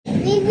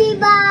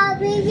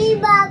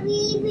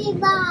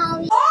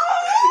Wow.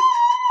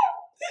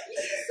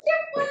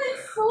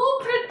 So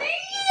pretty.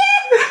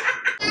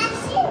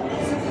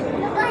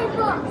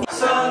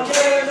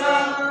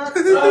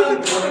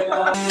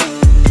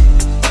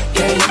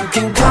 Yeah, you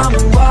can come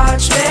and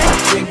watch me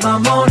drink my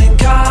morning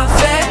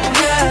coffee.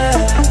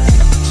 Yeah.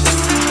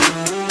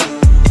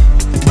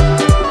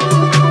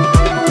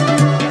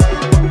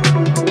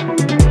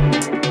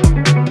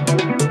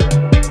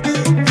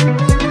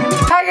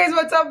 Hi guys,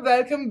 what's up?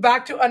 Welcome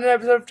back to another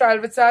episode of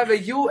Travel with Sai, where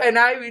you and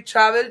I, we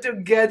travel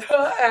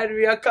together and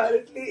we are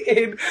currently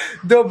in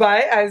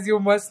Dubai. As you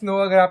must know,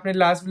 अगर आपने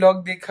last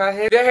vlog देखा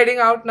है. We are heading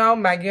out now,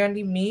 Maggie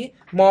auntie, me,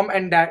 mom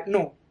and dad.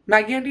 No.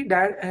 Maggie auntie,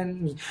 dad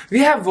and me. We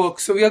have work,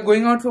 so we are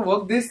going out for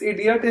work. This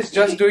idiot is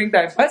just doing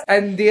time pass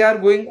and they are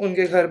going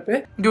unke ghar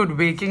pe. Dude,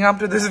 waking up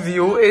to this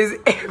view is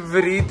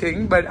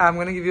everything, but I'm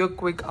gonna give you a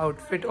quick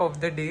outfit of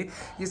the day.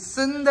 Ye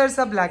sundar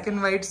sa black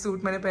and white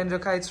suit maine pehen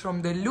rakha hai. It's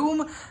from the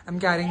Loom. I'm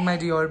carrying my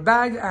Dior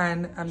bag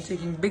and I'm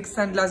taking big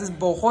sunglasses.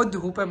 बहुत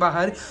धूप है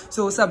बाहर,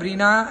 so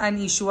Sabrina and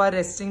Ishu are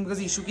resting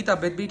because Ishu की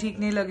तबीयत भी ठीक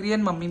नहीं लग रही है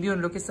and मम्मी भी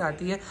उन लोग के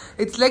साथ ही है.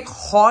 It's like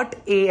hot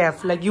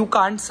AF, like you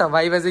can't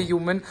survive as a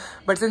human.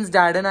 But since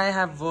dad and I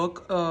have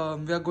work,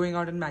 we are going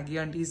out and Maggie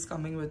auntie is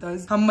coming with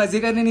us. हम मजे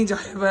करने नहीं जा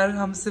रहे पर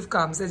हम सिर्फ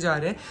काम से जा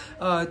रहे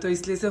हैं, तो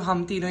इसलिए सिर्फ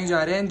हम तीनों ही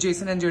जा रहे हैं. And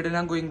Jason and Jaden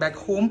are going back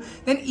home.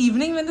 Then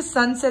evening when the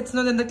sun sets,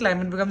 no, then the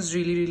climate becomes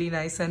really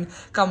nice and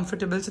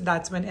comfortable. So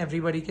that's when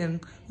everybody can,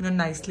 you know,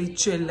 nicely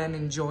chill and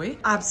enjoy.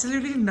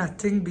 Absolutely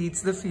nothing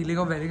beats the feeling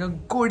of wearing a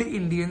good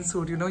Indian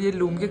suit. You know, ये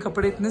Loom के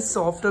कपड़े इतने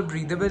soft और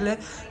breathable है,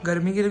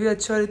 गर्मी के लिए भी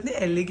अच्छा और इतने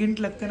elegant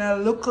लगते हैं.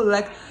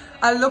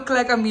 I look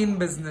like I mean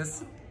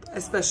business,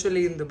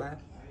 especially in Dubai.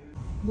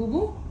 Boo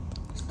boo.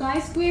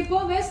 Skyscraper.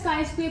 Where's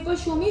skyscraper?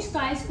 Show me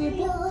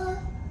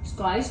skyscraper.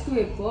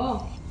 Skyscraper.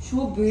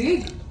 So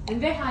big.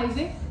 And where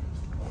highway?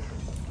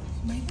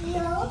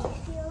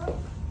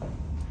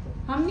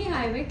 How many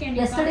highway can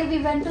you Yesterday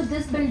we went to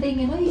this building,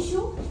 you know,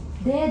 Ishu?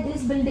 There,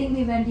 this building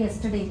we went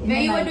yesterday. Where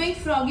you were doing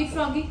froggy.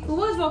 Who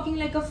was walking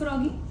like a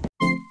froggy?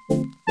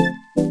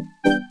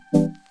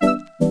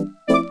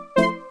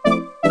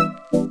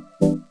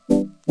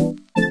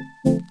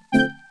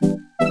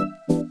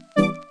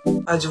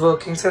 आज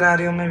working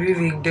scenario में भी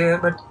वीकडे है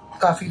but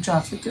काफी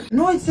traffic है.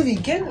 No it's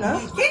weekend ना.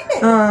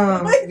 हाँ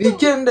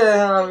weekend है.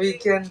 हाँ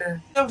वीकेंड है.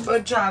 जब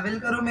ट्रैवल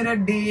करो मेरा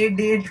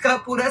डेट का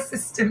पूरा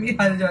सिस्टम ही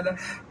हल जाता.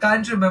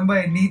 Can't remember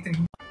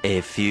anything. A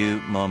few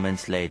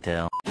moments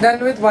later.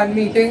 Done with one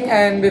meeting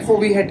and before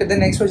we head to the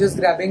next, we're just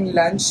grabbing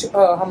lunch.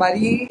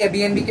 हमारी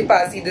Airbnb के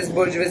पास ही, this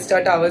Burj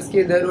Vista Towers के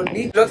इधर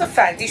only. Lots of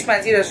fancy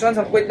restaurants.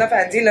 हमको इतना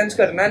fancy lunch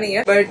करना नहीं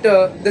है. But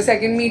the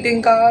second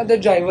meeting का, the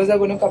drivers are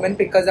going to come and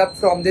pick us up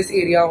from this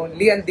area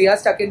only and they are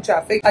stuck in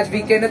traffic. आज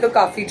weekend है तो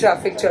काफी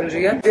traffic चल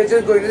रही है. We're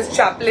just going to this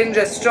Chaplin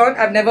restaurant.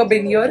 I've never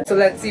been here, so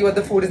let's see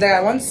what the food is like.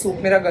 I want soup.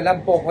 मेरा गला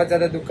बहुत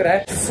ज़्यादा दुख रहा है.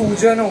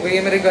 सूजन हो गई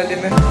है मेरे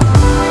गले में.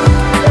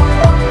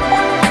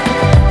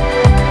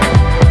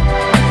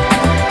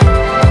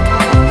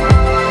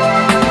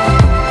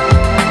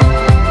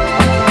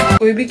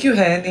 कोई भी क्यों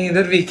है नहीं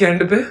इधर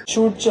वीकेंड पे.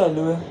 शूट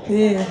चालू है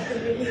ये.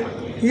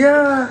 या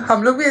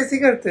हम लोग भी ऐसे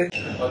ही करते हैं.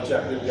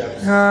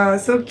 हाँ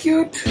सो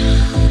क्यूट.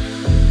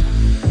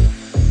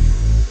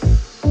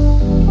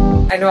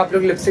 आई नो आप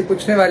लोग लिपस्टिक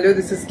पूछने वाले हो.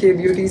 दिस इज के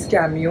ब्यूटीज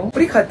कैमियो.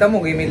 पूरी खत्म हो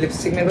गई मेरी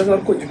लिपस्टिक. मेरे पास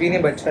और कुछ भी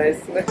नहीं बचा है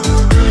इसमें.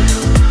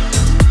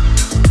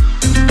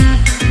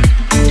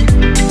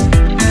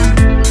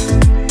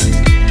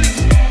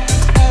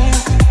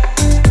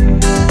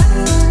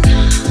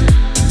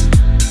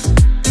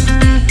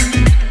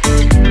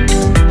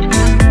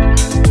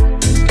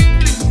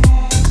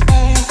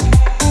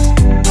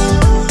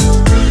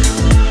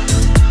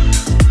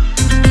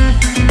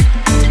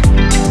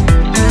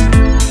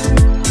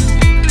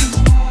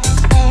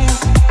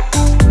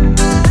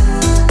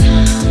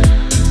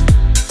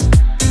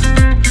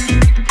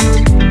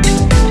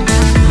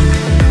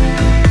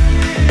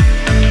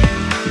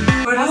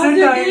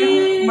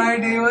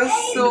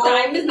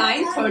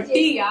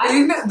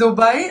 In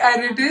Dubai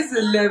and it is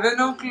 11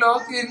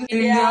 o'clock in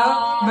India.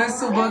 मैं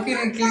सुबह की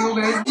निकली हूँ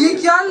guys. ये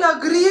क्या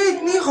लग रही है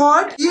इतनी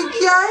hot? ये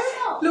क्या है?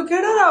 Look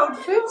at her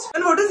outfit.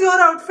 And what is your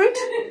outfit?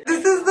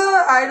 This is the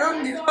I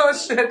don't give a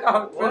shit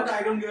outfit. What?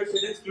 I don't give a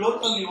shit. It's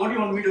clothes on me. What do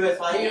you want me to wear?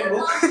 Sari and go?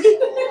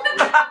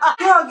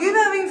 You're again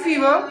having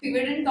fever?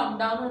 Fever didn't come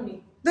down on me.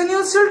 Then you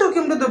still took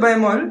him to Dubai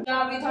Mall?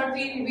 Yeah, we thought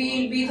we'll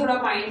be thoda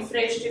mind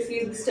fresh if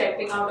he's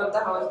stepping out of the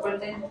house, but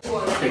then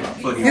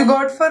You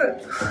got for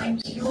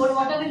cold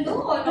water will do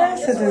or not?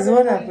 Yes, it is.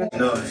 What happened?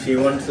 No, she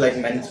wants like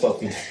men's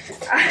perfume.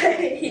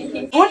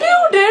 What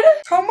you did?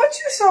 How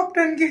much you shopped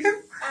and gave?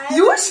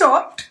 You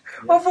shopped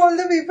of all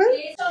the people?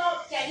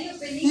 Can you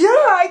believe?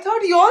 Yeah, I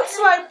thought you all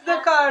swiped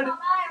the card.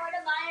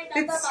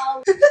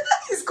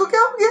 इसको क्या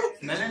हो गया?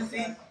 Smell and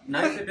see.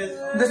 Nice it is.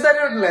 This I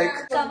don't like.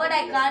 Covered,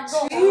 I can't go.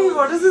 Hey,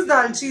 what is this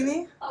dalchini?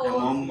 My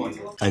mom wants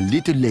it. A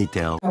little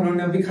later. हम लोग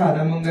ने अभी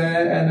खाना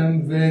मंगाया and I'm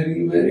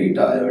very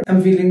tired.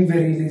 I'm feeling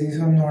very lazy,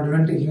 so I'm not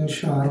even taking a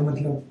shower.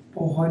 मतलब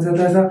बहुत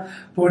ज्यादा ऐसा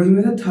बॉडी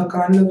में तो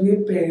थकान लग रही है,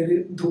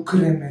 पैर दुख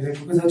रहे हैं मेरे,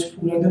 बिकॉज आज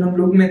पूरा दिन हम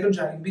लोग, मैं तो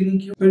ड्राइव भी नहीं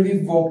की, but we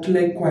walked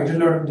like quite a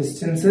lot of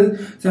distances,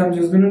 so I'm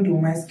just going to do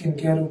my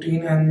skincare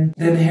routine and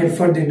then head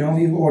for dinner.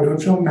 We've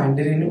ordered from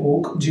Mandarin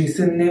Oak.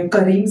 Jason ने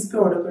Kareem's पे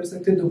order कर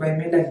सकते Dubai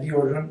में, like we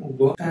order on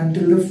Uber. And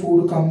till the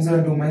food comes,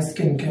 I'll do my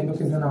skincare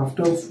because then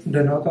after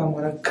dinner I'm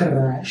gonna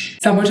crash.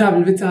 Summer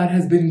travel with Sar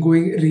has been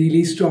going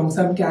really strong,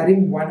 so I'm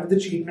carrying one of the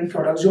treatment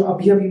products जो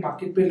अभी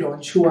market पे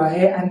launch हुआ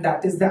है, and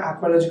that is the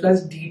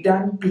Aqualogical's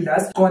D-Tan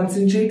Plus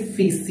Concentrate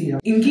Face Serum.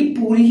 इनकी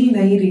पूरी ही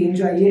नई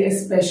range आई है,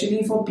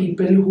 especially for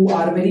people who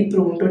are very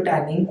prone to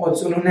tanning,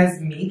 also known as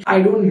me.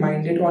 I don't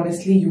mind it,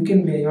 honestly. You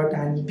can wear your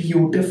tan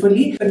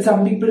beautifully, but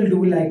some people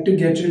do like to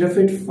get rid of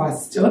it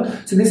faster.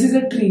 So this is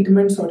a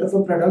treatment sort of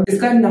a product.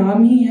 इसका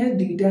नाम ही है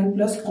D-Tan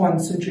Plus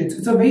Concentrate.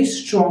 It's a very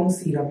strong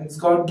serum. It's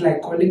got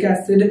glycolic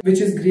acid,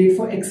 which is great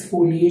for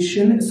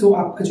exfoliation. So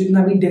आपका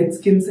जितना भी dead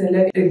skin cell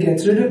है, it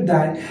gets rid of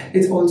that.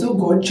 It's also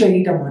got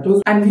cherry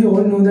tomatoes, and we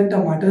all know that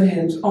tomato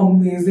helps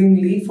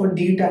amazingly for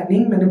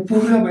de-tanning. मैंने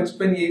पूरा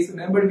बचपन यही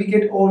सुना है, but we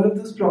get all of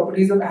those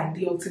properties of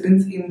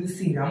antioxidants in the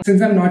serum.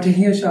 Since I'm not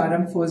taking a shower,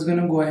 I'm first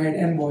gonna go ahead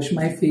and wash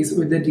my face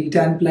with the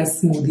D-Tan Plus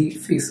Smoothie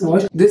face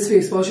wash. This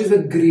face wash is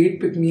a great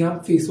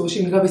pick-me-up face wash.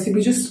 इनका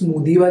basically जो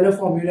smoothie वाला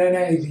formula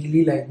है, I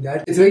really like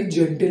that. It's very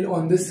gentle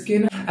on the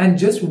skin, and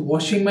just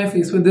washing my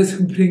face with this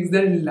brings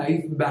that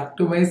life back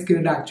to my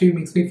skin. It actually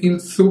makes me feel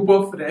super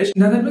fresh.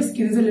 Now that my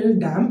skin is a little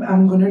damp,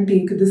 I'm gonna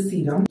take the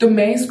serum. तो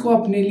मैं इसको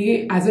अपने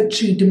लिए as a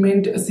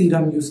treatment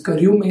serum use कर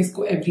रही हूँ. मैं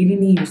इसको every day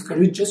नहीं use कर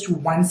रही हूँ. Just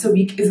once a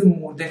week is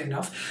more than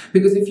enough,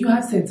 because if you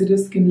have sensitive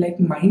skin like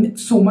mine,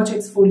 so much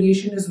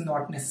exfoliation is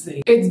not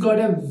necessary. It's got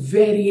a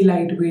very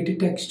lightweight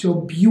texture,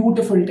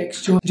 beautiful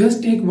texture.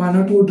 Just take 1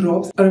 or 2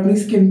 drops और अपनी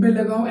skin पे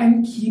लगाओ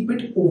and keep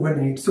it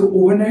overnight. So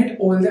overnight,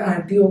 all the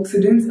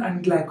antioxidants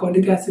and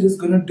glycolic acid is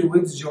gonna do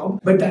its job.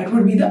 But that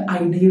would be the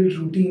ideal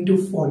routine to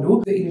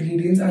follow. The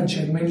ingredients are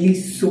genuinely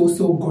so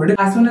good.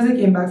 As soon as I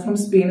came back from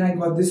Spain, I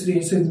got this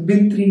range. So it's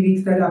been 3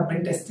 weeks that I've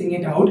been testing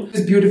it out.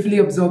 This beautifully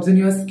absorbs in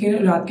your skin.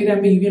 रात के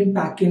time पे you can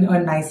pack in a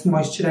nice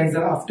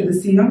moisturizer after the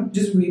serum.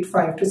 Just wait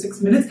 5 to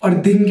 6 minutes. और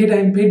दिन के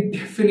time पे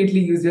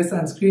definitely use your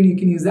sunscreen. You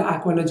can use the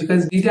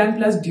Aqualogical's D-Tan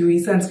Plus Dewy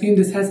Sunscreen.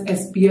 This has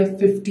SPF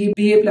 50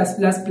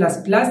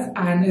 PA++++,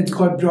 and it's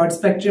got broad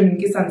spectrum.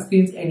 इनके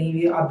sunscreens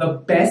anyway are the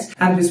best,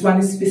 and this one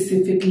is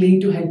specifically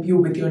to help you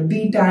with your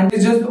D-Tan.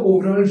 It's just the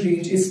overall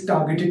range is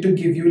targeted to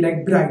give you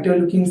like brighter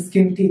looking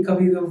skin, take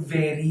away the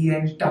weary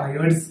and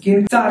tired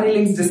skin. सारे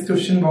links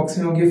description box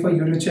में होंगे for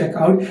you to check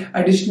out.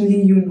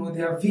 Additionally, you know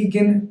they are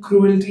vegan,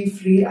 cruelty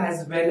free,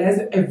 as well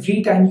as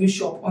every time you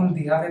shop on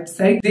their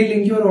website, they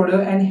link your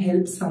order and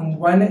help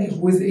someone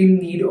who is in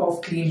need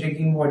of clean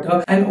drinking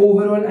water. And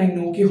overall, I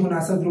know कि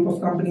Honasa group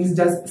of companies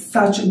does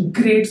such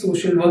great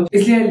social work,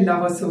 इसलिए I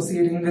love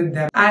associating with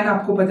them. And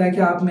आपको पता है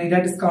कि आप मेरा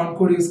discount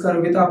code use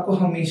करोगे तो आपको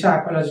हमेशा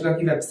Aqualogica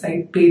की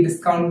वेबसाइट पे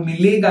डिस्काउंट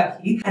मिलेगा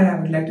ही. And I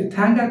would like to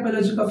thank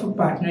Aqualogica for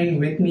partnering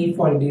with me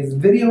for this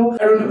video.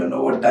 I don't even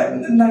know what time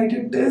in the night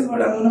it is,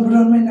 but I'm gonna put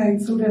on my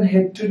night suit and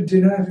head to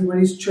dinner.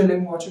 Everybody's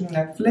chilling, watching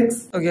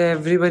Netflix. Okay,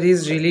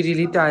 everybody's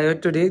really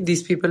tired today.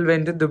 These people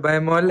went to Dubai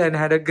Mall and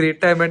had a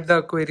great time at the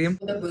aquarium.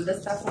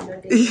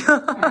 Yeah,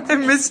 I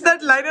missed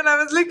that line and I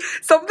was like,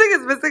 something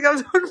is missing. I'm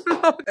not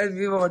vlog. And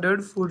we've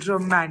ordered food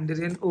from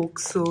Mandarin Oak.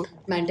 So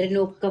Mandarin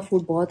Oak का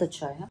food बहुत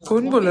अच्छा है.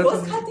 कौन बोला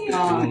था?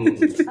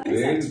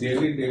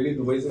 Daily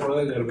Dubai से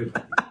मंगाया घर पे.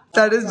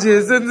 That is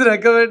Jason's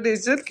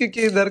recommendation,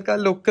 क्योंकि इधर का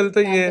लोकल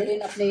तो ये है.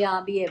 अपने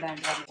यहाँ भी है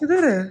बैंड्रा.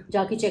 किधर है?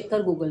 जाके चेक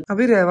कर गूगल.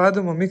 अभी रहवा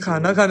दो मम्मी,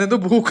 खाना खाने तो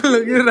भूख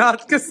लगी है.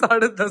 रात के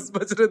 10:30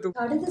 बज रहे तुम.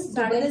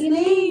 10:30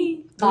 नहीं,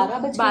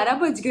 12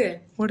 बज गए.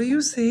 What are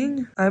you saying?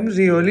 I'm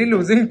really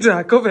losing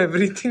track of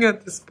everything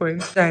at this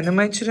point.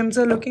 Dynamite shrimps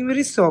are looking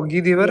very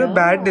soggy. They were a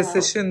bad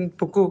decision,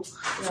 Puku.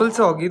 Full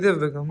soggy they've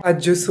become. आज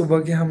जो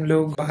सुबह के हम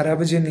लोग 12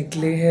 बजे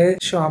निकले हैं,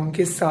 शाम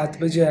के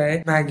 7 बजे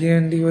आए. Maggie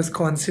and he was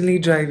constantly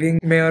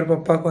driving. मैं और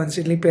पापा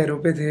constantly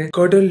पैरों पे थे.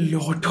 Got a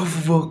lot of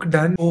work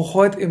done.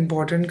 बहुत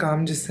important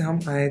काम जिससे हम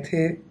आए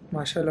थे.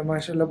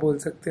 माशाल्लाह बोल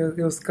सकते हो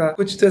कि उसका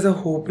कुछ तो ऐसा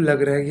होप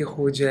लग रहा है कि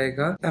हो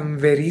जाएगा. I am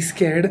very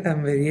scared, I am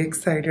very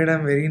excited, I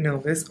am very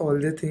nervous, all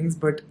the things,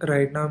 but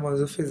right now I am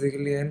also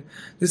physically and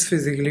just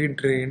physically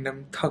drained. I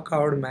am थक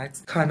आउट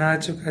मैक्स. खाना आ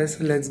चुका है,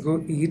 so let's go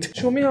eat.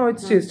 Show me how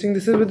it's testing.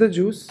 This is with the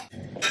juice.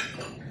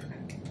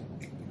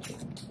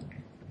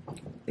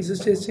 This is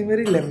tasting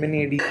very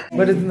lemonade,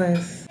 but it's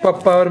nice.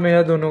 पापा और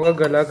मेरा दोनों का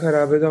गला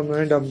खराब है, तो हम लोगों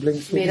ने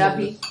डम्पलिंग्स. मेरा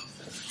भी.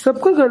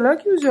 सबका गला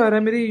क्यों जा रहा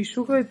है? मेरे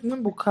ईशू का इतना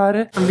बुखार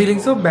है. I'm feeling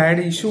so bad.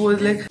 Ishu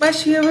was like,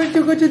 Mashi, I want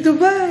to go to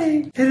Dubai.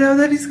 And now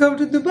that he's come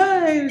to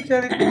Dubai,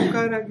 बेचारे को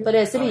बुखार आ गया. पर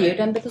ऐसे भी ये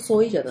टाइम पे तो सो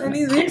ही जाता है. And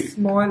he's very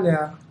small,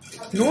 yeah.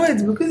 No,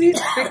 it's because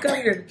he's sick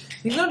again.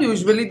 He's not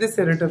usually this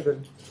irritable.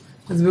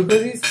 It's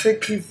because he's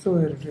sick, he's so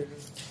irritable.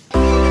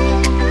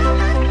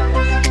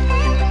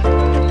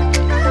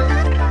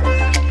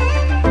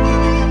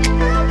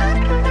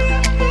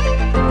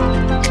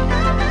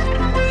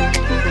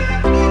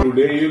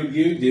 Today you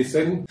give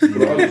Jason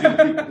today.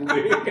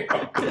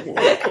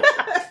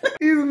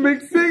 He's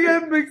mixing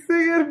and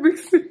mixing and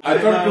mixing. I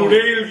thought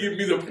today he'll give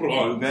me the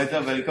prawns. Guys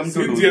are welcome to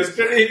Since do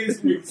yesterday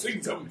he's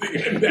mixing something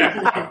and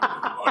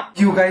that.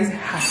 You guys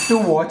have to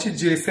watch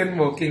Jason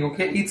working,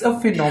 okay? It's a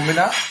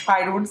phenomena.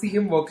 I don't see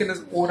him work in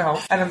his own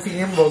house, and I'm seeing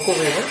him work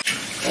over here.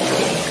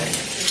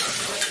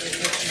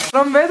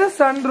 From where the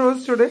sun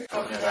rose today?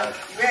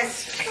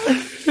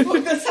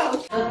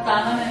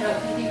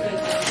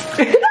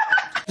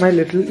 My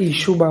little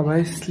Ishu Baba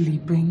is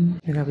sleeping.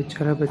 मेरा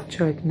बेचारा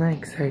बच्चा इतना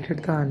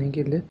excited था आने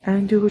के लिए.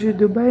 And you go to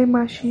Dubai,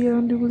 Mashi,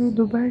 and you go to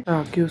Dubai.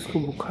 आके उसको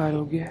बुखार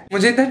हो गया.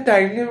 मुझे इतना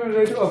time नहीं मिल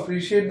रहा to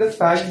appreciate the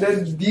fact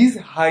that these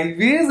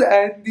highways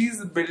and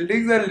these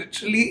buildings are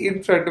literally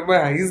in front of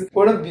my eyes.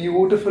 What a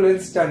beautiful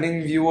and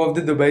stunning view of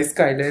the Dubai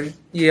skyline.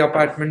 ये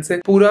अपार्टमेंट से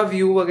पूरा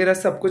व्यू वगैरह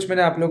सब कुछ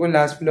मैंने आप लोगों को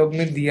लास्ट व्लॉग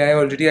में दिया है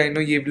ऑलरेडी. आई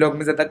नो ये व्लॉग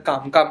में ज्यादा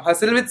काम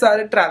हसल विद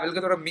सारे ट्रैवल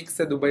का थोड़ा मिक्स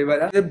है दुबई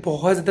वाला.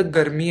 बहुत ज्यादा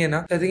गर्मी है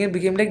ना. I think it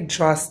became like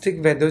drastic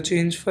weather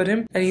change for him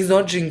and he is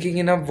not drinking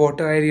enough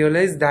water. I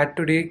realise that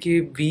today कि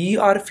we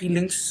are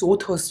feeling so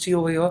thirsty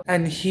over here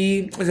and he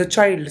is a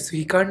child so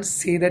he can't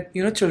say that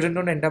you know children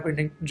don't and up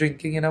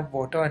drinking enough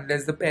water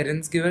unless the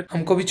parents give it.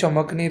 हमको भी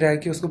चमक नहीं रहा है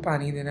कि उसको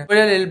पानी देना है. But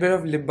a little bit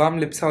of lip balm.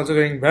 Lips also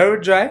getting very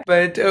dry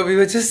but we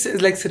were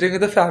just like sitting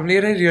with the family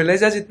and I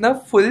realise आज इतना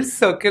फुल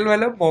सर्कल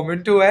वाला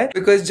मोमेंट हुआ है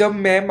बिकॉज जब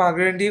मैं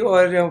मार्गरेंडी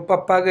और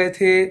पापा गए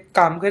थे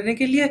काम करने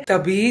के लिए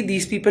तभी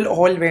these people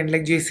all went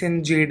like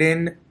Jason,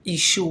 Jadon,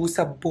 Ishu,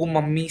 Sabbu,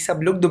 mummy सब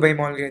लोग दुबई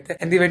मॉल गए थे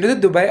and they went to the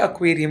Dubai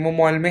aquarium. वो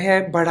मॉल में है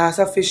बड़ा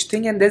सा fish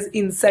thing and there is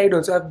inside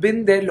also. I have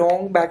been their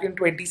long back in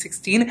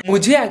 2016.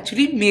 मुझे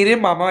एक्चुअली मेरे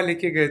मामा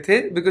लेके गए थे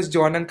because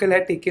John uncle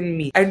had taken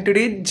me and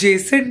today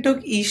Jason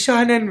took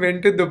Ishan and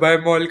went to Dubai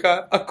mall का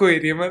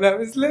aquarium and I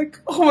was like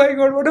oh my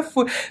God what a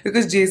full.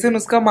 Because Jason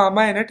उसका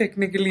मामा है ना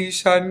technically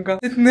Ishan का.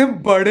 इतने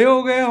बड़े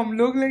हो गए हम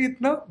लोग. लाइक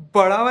इतना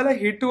बड़ा वाला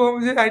हिट हुआ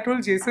मुझे. I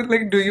told Jason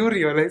like do you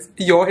realise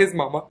you're his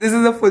mama. This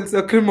is a full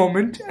circle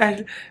moment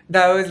and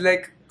that was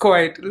like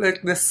quite like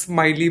the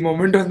smiley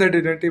moment on the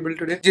dinner table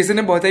today. Jason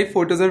ने बहुत सारी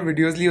photos और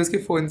videos ली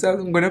उसके phone से.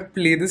 I'm gonna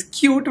play this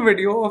cute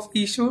video of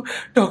Ishu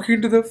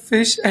talking to the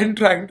fish and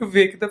trying to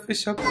wake the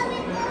fish up.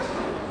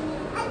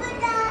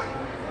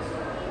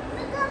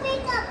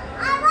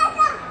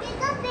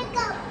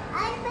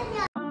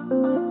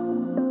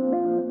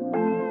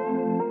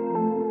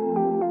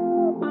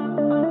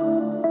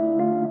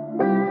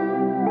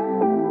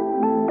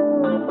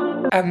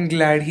 I'm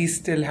glad he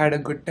still had a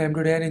good time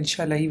today and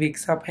inshallah he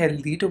wakes up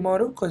healthy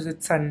tomorrow because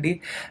it's Sunday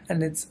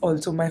and it's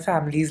also my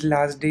family's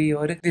last day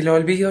here. They'll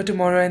all be here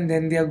tomorrow and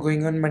then they are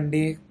going on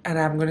Monday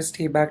and I'm going to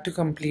stay back to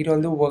complete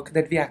all the work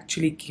that we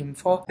actually came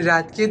for.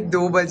 रात के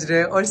 2 बज रहे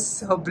हैं और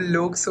सब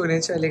लोग सोने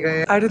चले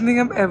गए. I don't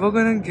think I'm ever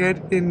gonna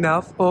get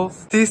enough of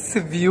this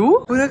view.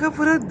 पूरा का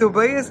पूरा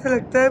दुबई ऐसा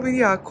लगता है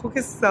मेरी आंखों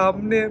के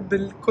सामने है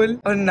बिल्कुल.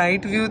 और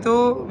नाइट व्यू तो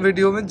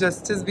वीडियो में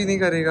जस्टिस भी नहीं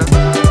करेगा.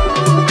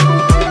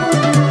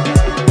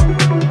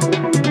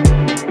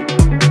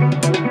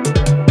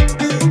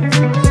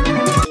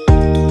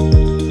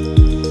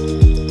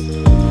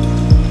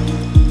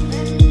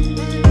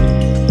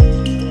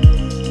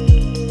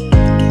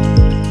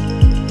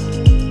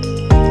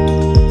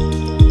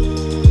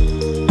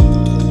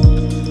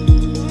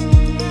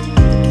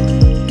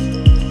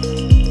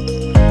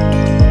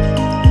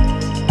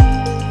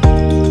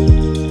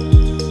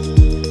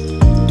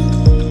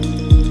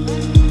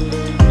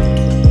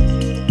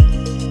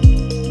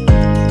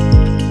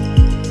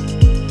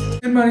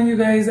 Morning you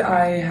guys,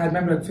 I had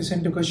my breakfast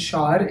and took a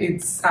shower.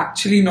 It's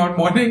actually not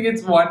morning,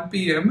 it's 1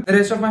 p.m. The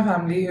rest of my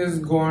family has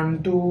gone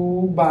to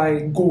buy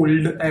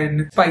gold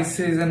and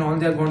spices and all.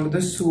 They are gone to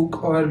the souk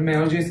और मैं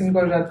और Jason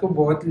कल रात को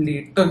बहुत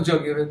late तक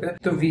जगे हुए थे.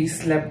 So we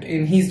slept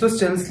in. He's still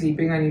still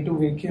sleeping. I need to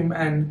wake him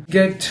and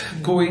get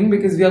going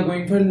because we are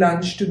going for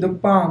lunch to the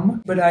Plum.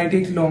 But I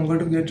take longer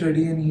to get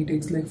ready and he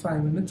takes like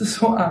 5 minutes.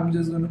 So I'm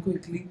just gonna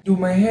quickly do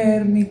my hair,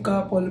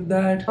 makeup, all of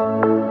that.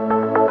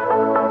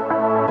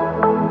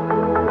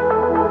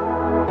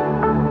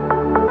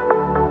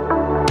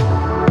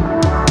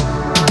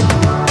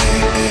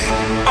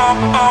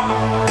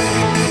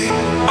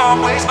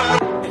 Always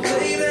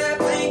play that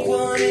Blink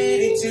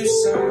 182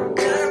 song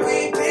that we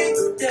beat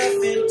to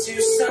death in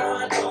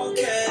Tucson,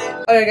 okay.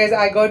 Alright guys,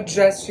 I got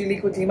dressed really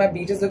quickly. My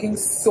beach is looking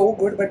so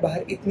good, but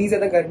बाहर इतनी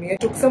ज़्यादा गर्मी है.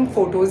 Took some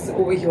photos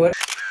over here.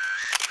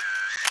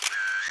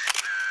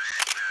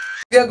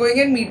 We are going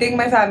and meeting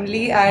my family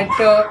at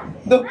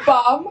the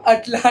Palm,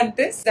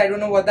 Atlantis. I don't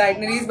know what the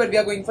itinerary is, but we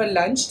are going for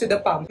lunch to the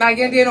Palm.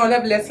 Maggie and they all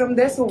have left from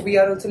there, so we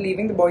are also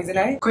leaving, the boys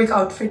and I. Quick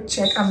outfit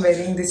check. I'm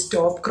wearing this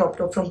top, crop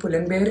top from Pull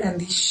 & Bear and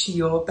these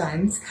sheer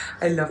pants.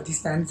 I love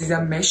these pants. These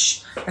are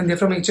mesh and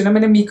they're from H&M.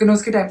 मैंने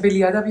Mykonos के time पे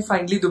लिया था. अभी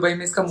finally Dubai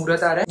में इसका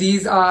मुहूर्त आ रहा है.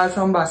 These are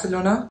from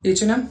Barcelona,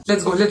 H&M.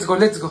 Let's go, let's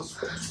go, let's go.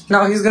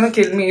 Now he's gonna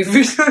kill me if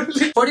we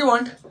don't. What do you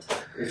want?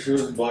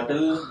 Issues,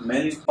 bottle,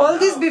 milk. All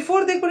this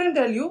before they couldn't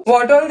tell you.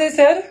 What all this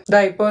here?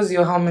 Diapers,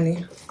 here, how many?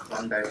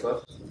 1 diaper.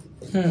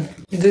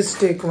 This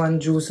take 1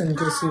 juice in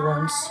case he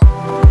wants.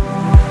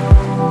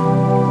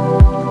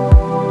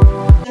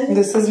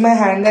 This is my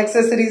hand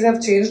accessories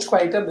have changed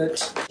quite a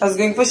bit. I was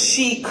going for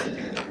chic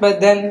But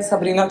then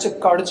Sabrina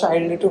chipkawed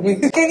child to me.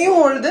 Can you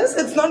hold this?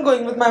 It's not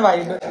going with my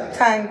vibe.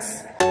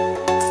 Thanks.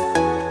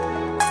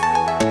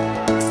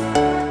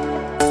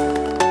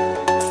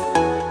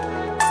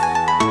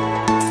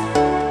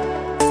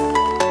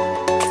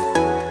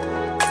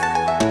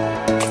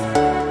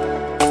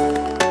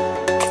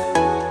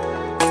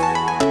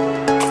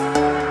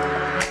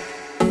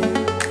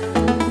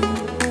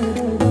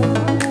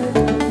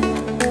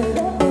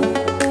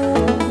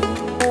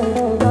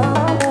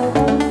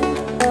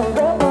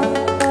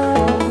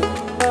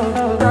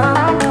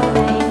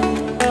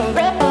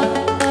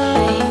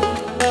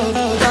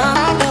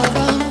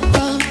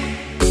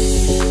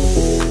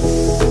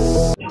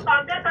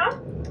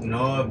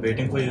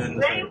 Waiting for you in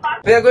the side.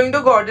 We are going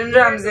to Gordon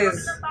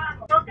Ramsay's.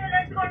 Okay,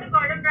 let's go to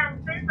Gordon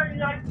Ramsay. So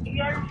you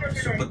are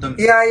So put them.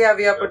 Yeah,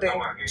 we are putting.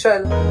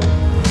 Chal.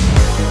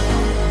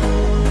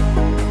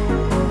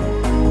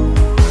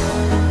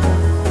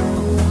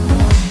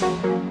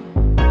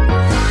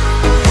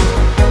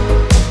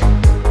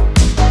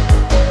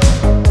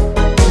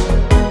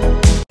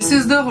 This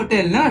is the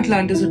hotel, na?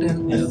 Atlantis Hotel.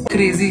 Yeah.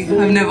 Crazy.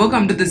 I've never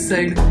come to this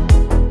side.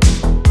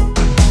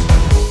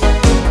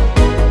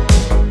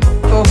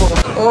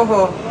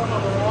 Oh.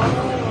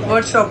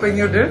 What shopping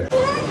you did?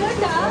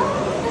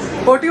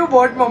 What you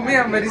bought, mommy?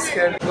 I'm very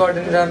scared.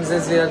 Gordon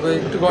Ramsay's. We are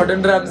going to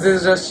Gordon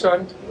Ramsay's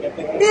restaurant.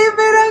 Hey,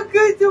 mera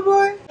good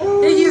boy.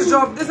 Hey, he's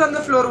dropped this on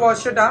the floor.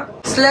 Wash it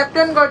up. Slept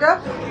and got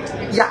up.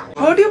 Yeah.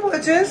 What do you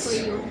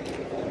purchase?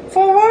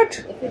 For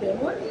what?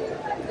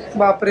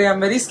 Bapre,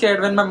 I'm very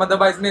scared when my mother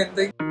buys me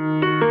anything.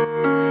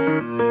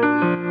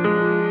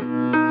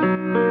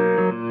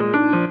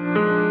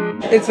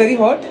 It's very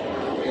hot.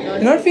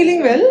 You're not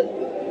feeling well?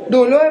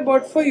 Dolo I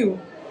bought for you.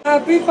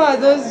 Happy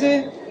Father's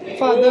Day,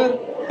 Father.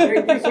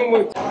 Thank you so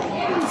much.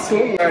 So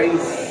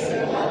nice.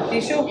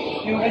 Ishu,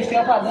 you wished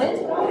your father?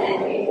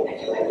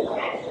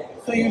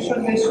 So you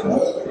should wish, no?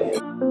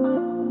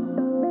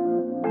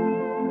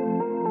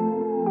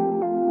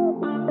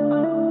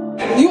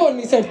 You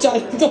only said chal,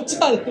 to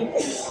chal.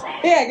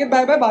 Hey, I can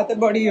buy my bath and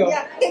body here.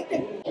 Yeah.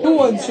 Who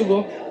wants to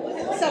go?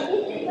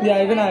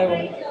 Yeah, even I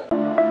want.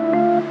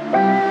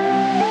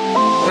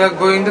 We are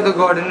going to the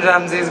Gordon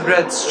Ramsay's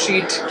Bread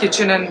Street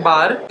Kitchen and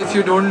Bar. If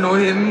you don't know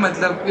him,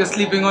 matlab, you're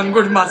sleeping on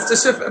good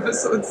MasterChef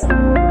episodes. I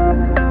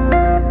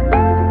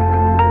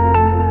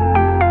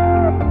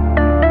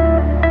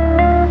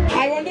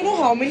want to know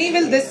how many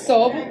will this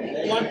serve?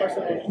 One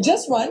person.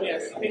 Just one?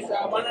 Yes, it's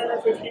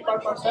 150 per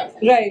person.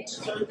 Right.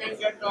 So you can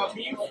get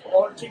beef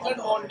or chicken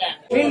or lamb.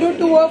 We'll do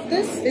 2 of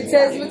this. It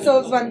says it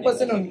serves 1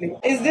 person only.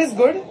 Is this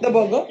good, the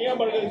burger? Yeah,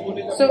 burger is good.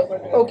 It's So,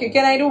 okay,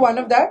 can I do 1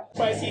 of that?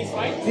 spicy is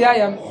fine.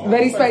 Yeah.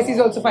 Very spicy is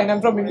also fine.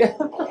 I'm from India.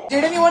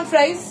 Jaden, you want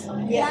fries?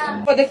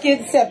 Yeah. For the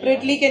kids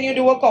separately, can you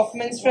do a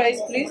Kaufman's fries,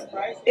 please?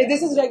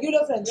 This is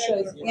regular French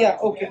fries. Yeah,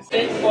 okay.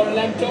 Steak or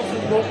lamb chops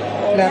is good.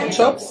 Or Lamb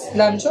chops?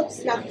 Lamb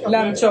chops?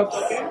 Lamb chops.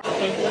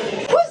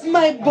 Who's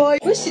my boy?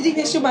 Who's sitting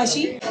next to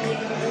Mashi?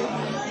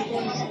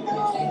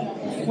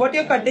 What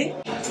you're cutting?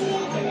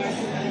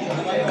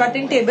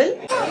 Cutting table?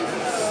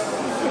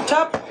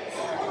 Chop.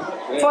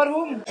 For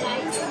whom?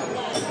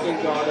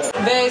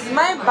 Where's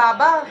my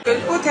Baba?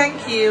 Bilku,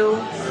 thank you.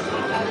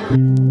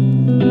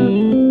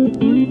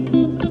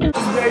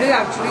 This bread is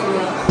actually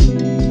good.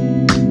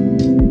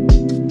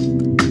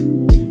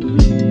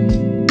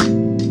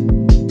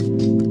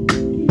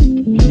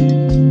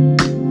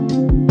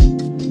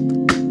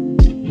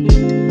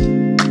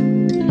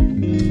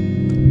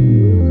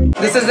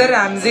 This is the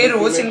Ramsay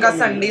roast, inka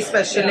Sunday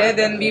special hai.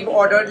 Then we've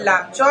ordered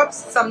lamb chops,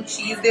 some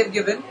cheese they've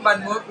given,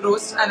 1 more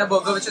roast and a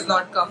burger which has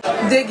not come.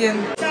 Dig in.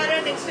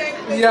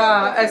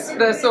 Yeah,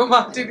 espresso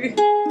martini.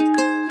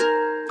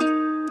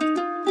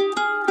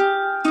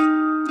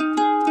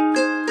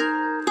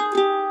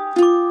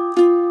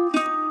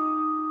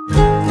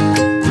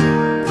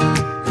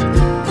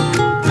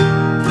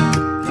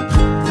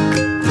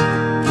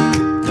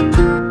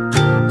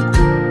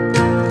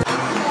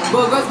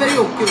 Burger's very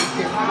okay.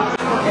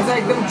 ऐसा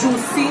एकदम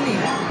juicy नहीं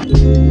है.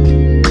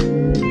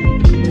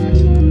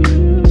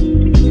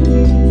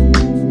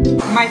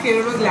 My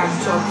favorite was lamb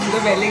chops. The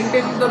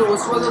Wellington, the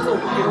roast was also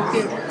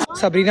okay.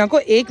 Sabrina को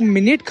 1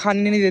 minute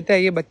खाने नहीं देता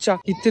है ये बच्चा.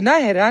 इतना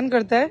हैरान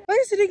करता है. Why are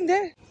you sitting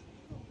there?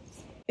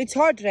 It's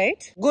hot,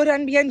 right? Go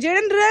run behind.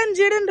 Jaden,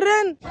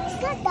 run.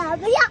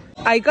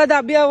 Aika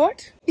Dabia,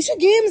 what? Ishu,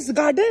 games,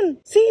 garden.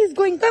 See, he's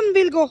going. Come,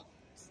 we'll go.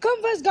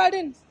 Come first,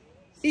 garden.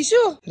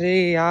 Ishu.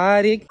 अरे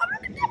यार एक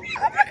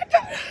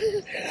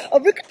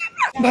अबे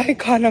भाई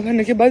खाना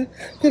खाने के बाद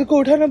तेरे को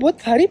उठाना बहुत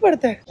भारी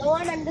पड़ता है. No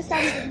one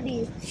understands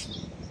Hindi.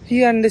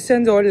 He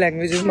understands all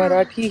languages.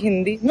 Marathi,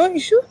 Hindi. No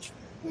issue.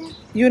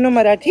 You know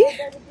Marathi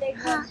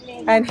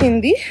and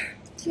Hindi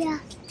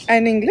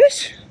and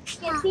English.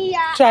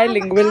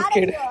 Trilingual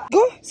kid.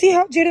 Go see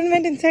how Jaden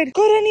went inside.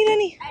 Go,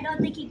 Rani. I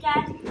don't think he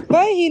can.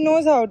 Why? He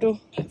knows how to.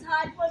 It's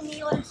hard for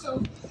me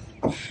also.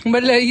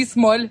 But like, he's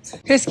small.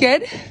 He's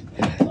scared.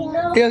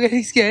 No. You're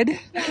getting scared.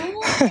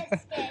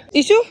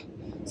 Ishu,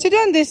 sit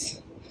on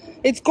this.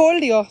 It's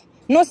cold here.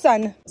 No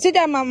sun. Sit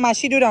down,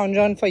 Mashi do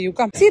round for you.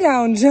 Come. See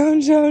round.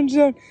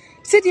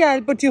 Sit here,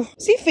 I'll put you.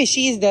 See,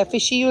 fishy is there.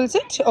 Fishy, you'll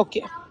sit.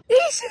 Okay.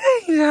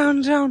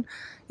 Round, round.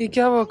 ये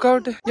क्या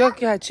workout है? You're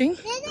catching.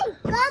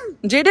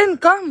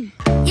 Jaden, come.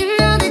 You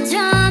know the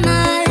drama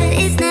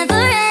is never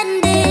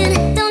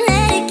ending. Don't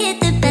let it get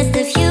the best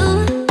of you.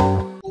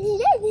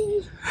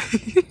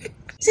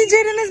 See,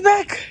 Jaden is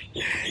back.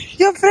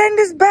 Your friend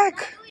is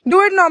back. Do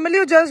it normally.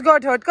 You just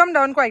got hurt. Come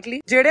down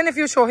quietly. Jaden, if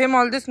you show him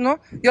all this, no,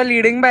 you're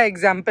leading by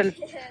example.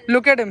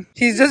 Look at him.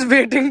 He's just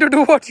waiting to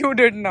do what you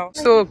did now.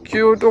 So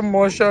cute. Oh,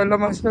 mashallah,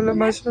 mashallah,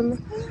 mashallah.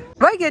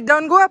 Why get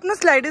down? Go up. No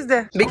slide is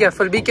there. Be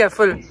careful. Be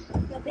careful.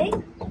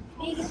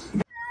 He's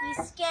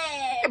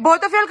scared.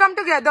 Both of you will come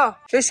together.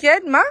 You're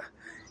scared, ma?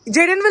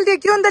 Jaden will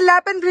take you on the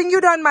lap and bring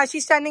you down, ma.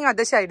 She's standing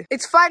other side.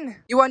 It's fun.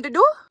 You want to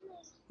do?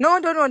 No,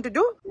 don't want to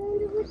do?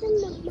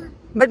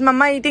 But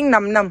mama eating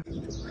num num.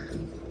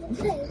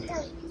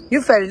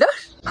 You felt it?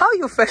 How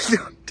you felt it?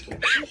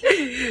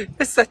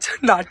 It's such a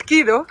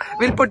Dot&Key though.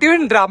 We'll put you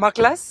in drama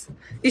class.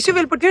 Ishu,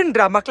 will put you in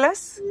drama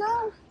class?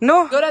 No.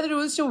 No. Here are the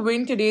rules to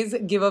win today's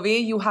giveaway.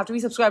 You have to be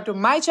subscribed to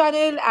my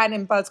channel and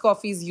Impulse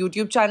Coffee's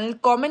YouTube channel.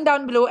 Comment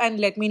down below and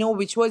let me know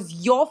which was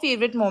your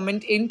favorite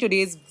moment in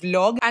today's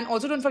vlog. And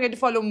also don't forget to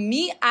follow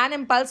me and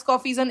Impulse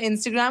Coffees on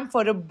Instagram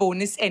for a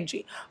bonus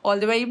entry. All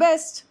the very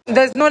best.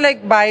 There's no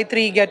like buy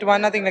 3 get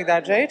 1, nothing like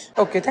that, right?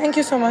 Okay, thank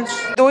you so much.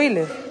 Do ही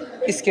ले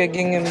इसके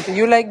gingham के.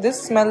 You like this?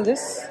 Smell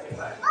this?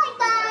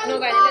 No,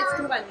 vanilla. Let's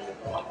do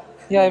vanilla.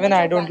 Yeah, even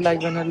I don't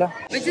like vanilla.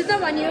 Which is the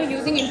one you're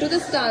using into the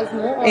stars,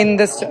 no?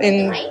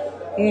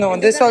 No,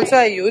 this also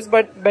I use,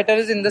 but better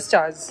is in the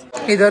stars.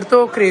 Idhar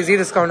to crazy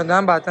discount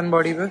है Bath and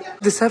Body पे.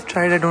 This I've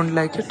tried, I don't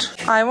like it.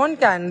 I want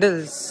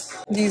candles.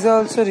 These are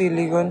also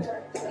really good.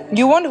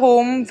 You want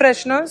home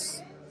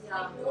fresheners?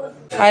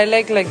 I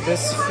like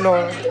this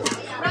floor.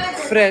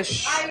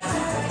 Fresh.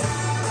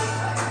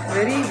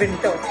 Very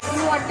winter.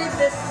 You wanted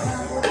this.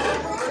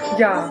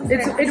 Yeah,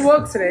 it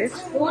works, right?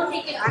 Don't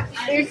take it.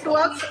 It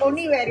works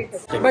only where it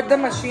is. But the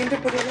machine to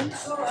put it in? No,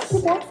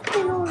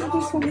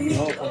 for me.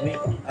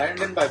 I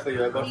didn't buy for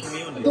you. I bought for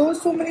me only.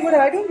 Those so many, but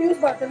I don't use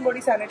Bath and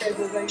Body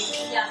sanitizers. I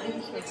use.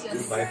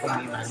 You buy for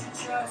me, man.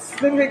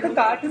 Then make a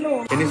cart,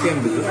 no. Can you see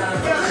I'm busy?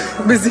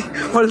 Busy.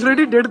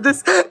 Already did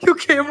this. You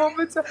came home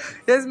with.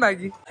 Yes,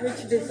 Maggie.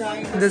 Which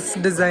design? This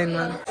design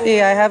one.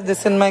 Hey, I have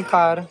this in my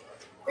car.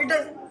 It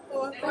doesn't work.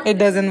 It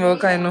doesn't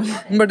work, I know,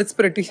 but it's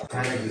pretty.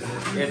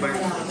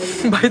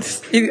 Buy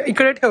this.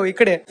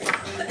 Ikade.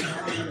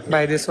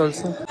 Buy this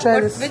also. Try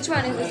this. Which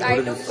one is this? I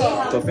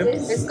took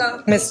this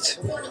car. Missed.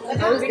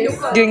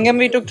 Gingham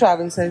we took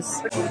travel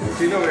size. I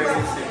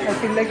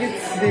feel like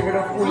it's David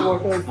of Cool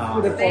Waters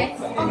to the top.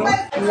 You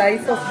know,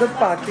 life of the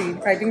party.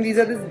 I think these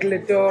are this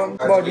glitter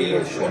body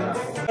lotion.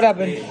 What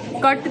happened?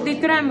 Cut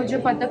दिख रहा है मुझे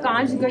पता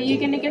कांच गई है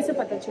कि नहीं कैसे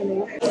पता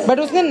चलेगा But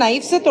उसने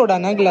knife से तोड़ा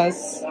ना glass.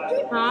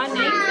 हाँ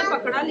नाइफ से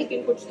पकड़ा लेकिन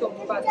कुछ तो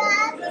पता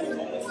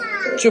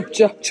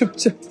चुपचाप.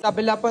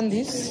 Double up on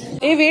these.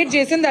 Hey wait,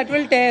 Jason, that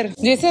will tear.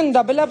 Jason,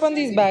 double up on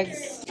these bags.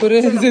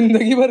 पूरे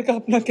जिंदगी भर का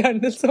अपना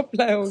कैंडल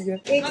सप्लाई हो गया.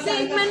 एक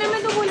महीने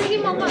में तो बोलेगी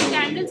मम्मा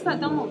कैंडल्स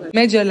खत्म हो गए.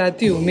 मैं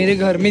जलाती हूँ. मेरे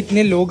घर में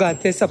इतने लोग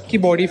आते हैं. सबकी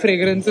बॉडी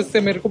फ्रेग्रेंसेस से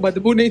मेरे को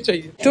बदबू नहीं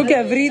चाहिए. Took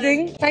everything.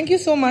 Thank you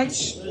so much.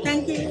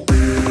 Thank you.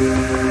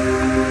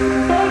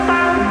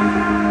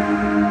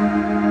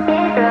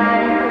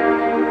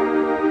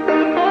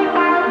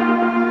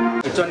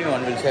 Which one you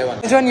want? We'll share one.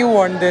 Which one you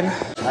want then?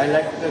 I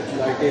like the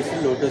tasty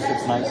lotus.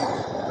 It's nice.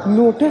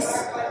 Lotus?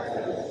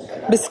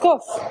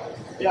 Biscoff?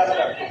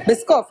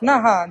 Biscoff, na?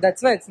 Ha,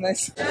 that's why it's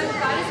nice.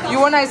 You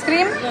want ice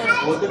cream?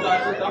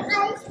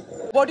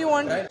 What do you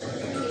want?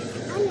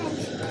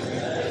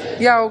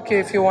 Yeah, okay,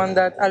 if you want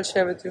that, I'll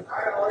share with you.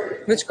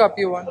 Which cup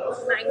you want?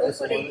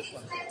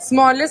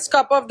 Smallest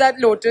cup of that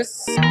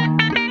lotus. You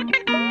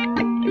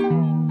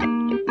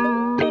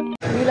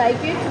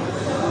like it?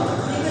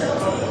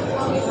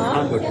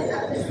 Not good.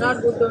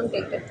 Not good, don't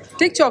take it.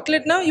 Take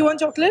chocolate now. You want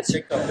chocolate?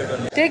 Take chocolate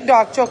only. Take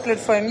dark chocolate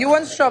for him. You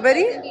want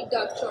strawberry? Eat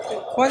dark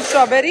chocolate. Want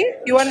strawberry?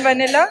 You want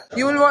vanilla?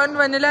 You will want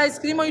vanilla ice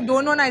cream or you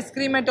don't want ice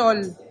cream at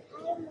all?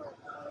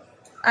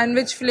 And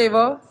which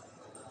flavor?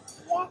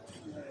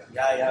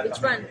 Yeah. Which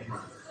one?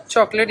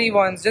 Chocolate he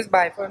wants. Just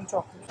buy for him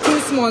chocolate. 2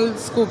 small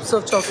scoops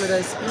of chocolate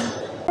ice cream.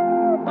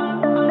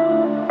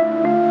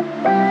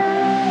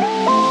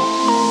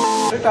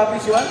 Which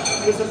toppings you want?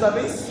 Use the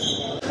toppings.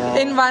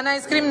 In one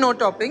ice cream, no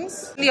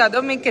toppings. The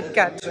other, make Kit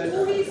Kat. You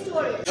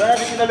want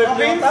additional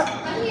toppings?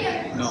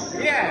 No.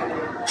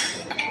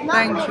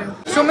 Thank you.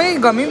 So many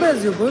gummy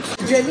bears you put.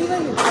 Jelly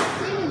wali.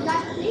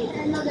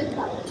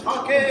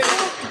 Okay.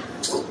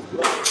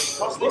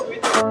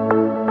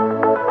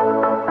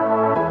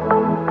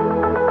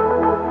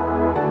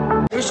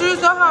 You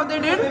saw how they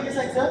did?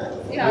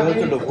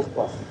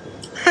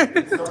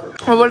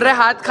 वो बोल रहे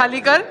हाथ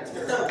खाली कर.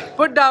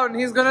 Put down.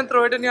 He's gonna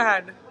throw it in your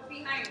hand.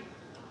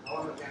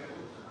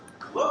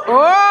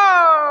 Oh!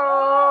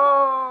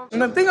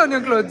 Nothing on your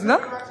clothes, na?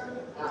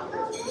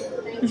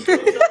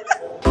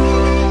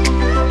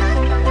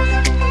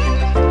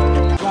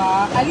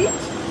 Ali?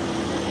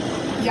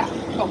 Yeah.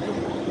 Okay.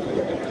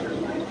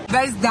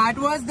 Guys, that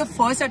was the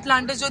first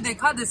Atlantis जो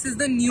देखा. This is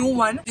the new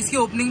one. जिसकी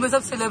opening पे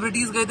सब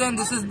celebrities गए थे, and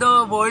this is the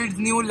world's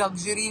new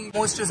luxury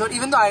most resort.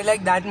 Even though I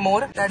like that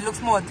more, that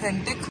looks more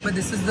authentic. But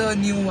this is the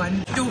new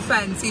one. Too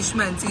fancy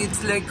schmancy.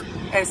 It's like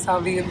ऐसा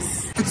waves.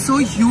 It's so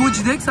huge.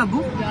 देख सबू.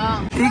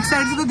 एक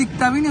side से तो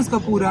दिखता भी नहीं उसका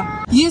पूरा.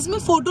 ये इसमें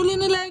फोटो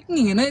लेने लायक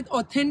नहीं है ना.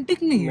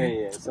 ऑथेंटिक नहीं है. नहीं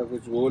ऐसा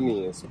कुछ वो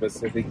नहीं है.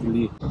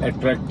 स्पेसिफिकली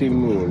अट्रैक्टिव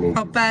नहीं है.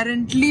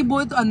 Apparently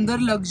बहुत अंदर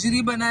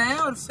लग्जरी बनाया है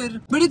और फिर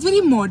but it's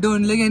very modern.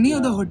 Like any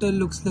other hotel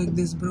looks like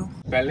this, bro.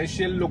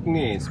 Palatial look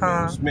नहीं है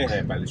इसमें. उसमें है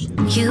palatial.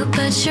 You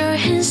put your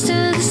hands to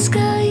the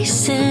sky,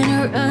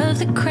 center of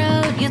the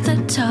crowd, you're the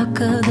talk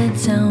of the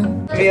town.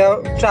 We are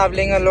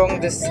traveling along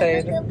this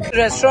side.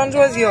 Restaurant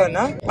was here,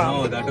 na?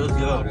 No, that was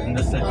here in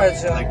the center.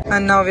 Achha.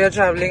 And now we are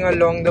traveling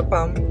along the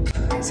Palm.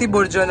 See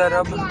Burj Al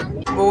Arab.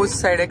 वो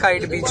उस side है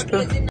Kite Beach पे.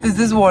 Is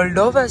this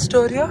Waldorf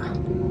Astoria?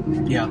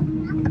 Yeah.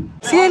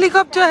 See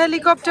helicopter,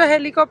 helicopter,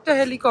 helicopter,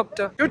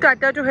 helicopter. You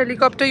tata to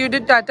helicopter. You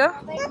did tata?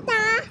 Tata.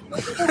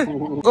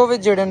 Go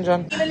with Jaden,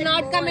 John. He will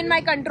not come in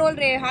my control,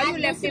 Ray. How you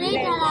left him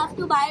there? I have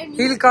to buy a new.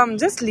 He'll come.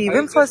 Just leave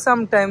him for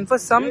some time. For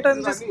some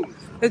time, just.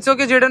 It's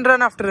okay. Jaden,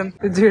 run after him.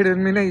 Jaden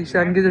में ना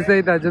ईशान के जैसा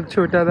ही था जब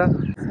छोटा था.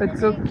 It's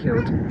so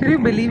cute. Can you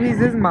believe he's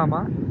his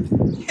mama?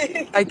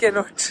 I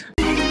cannot.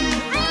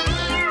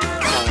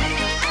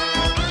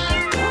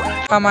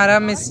 हमारा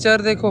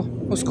mister देखो,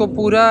 उसको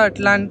पूरा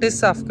अटलांटिस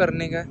साफ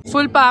करने का है.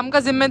 फुल पाम का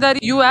जिम्मेदारी.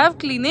 You have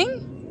cleaning?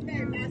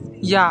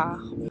 या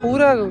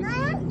पूरा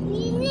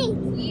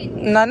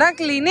नाना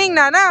cleaning.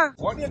 Nana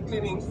What are you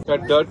cleaning?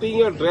 You're dirtying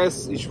your dress,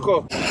 Ishko.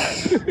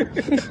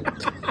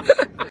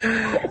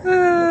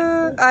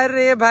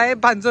 अरे भाई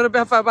 500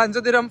 रुपया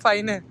 500 दिरहम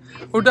फाइन है.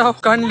 उठाओ.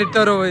 Can't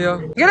litter over here.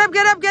 Get up,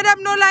 get up, get up.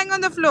 No lying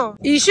on the floor.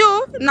 Ishu,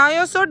 now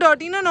you're so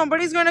dirty, no,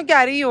 nobody's going to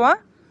carry you, huh?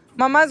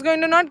 Mama's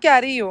going to not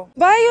carry you.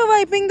 Why are you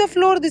wiping the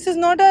floor? This is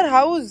not our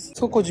house.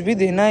 So कुछ भी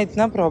देना है,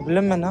 इतना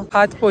problem है ना.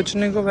 हाथ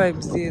पोंछने को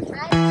wipes दिए थे.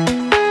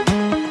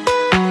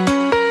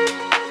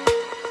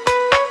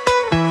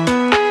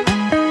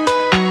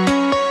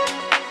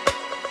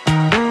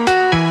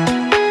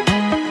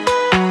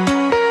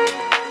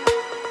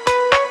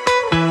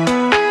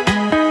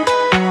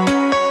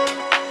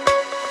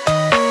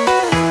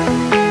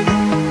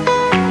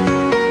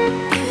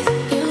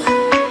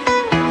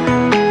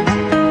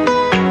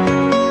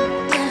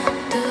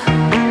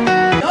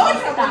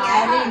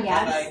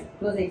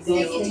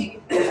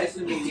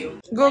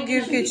 Go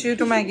give Kichu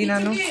to Maggie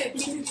Nanu.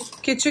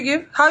 Kichu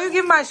give. How you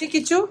give Mashi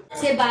Kichu?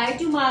 Say bye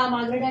to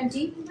Margaret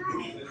auntie.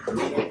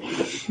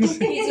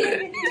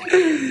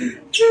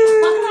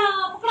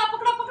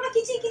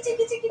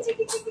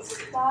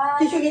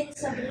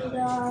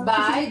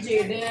 Bye,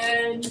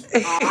 Jaden.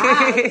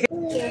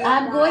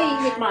 I'm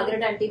going with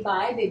Margaret auntie.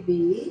 Bye,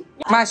 baby.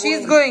 Mashi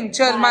is going.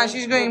 Chal, Mashi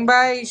is going.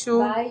 Bye, Ishu.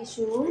 Bye,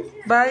 Ishu.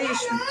 Bye,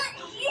 Ishu.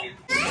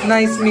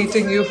 Nice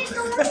meeting you.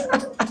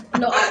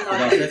 No, I'm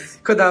not.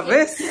 खुदा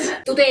हाफिज.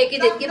 तू तो एक ही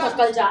दिन की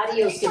कल जा रही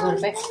है उसके घर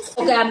पे.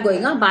 Okay, I'm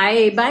going.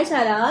 Bye, bye,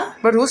 Sarah.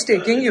 But who's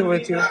taking you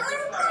with you?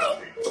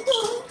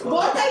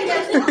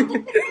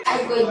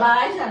 I'm going.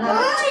 Bye, Sarah.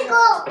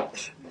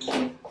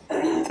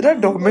 तेरा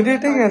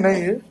dominating है ना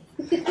ये.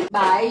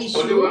 Bye,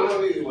 Ishu.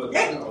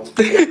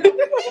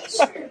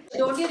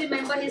 Don't you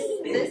remember this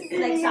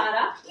like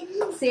Sarah?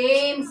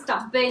 Same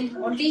stubborn.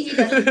 Only he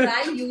doesn't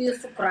cry. You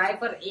used to cry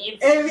for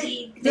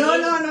everything. No,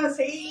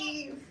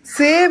 same.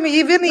 Same,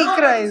 even he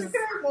cries.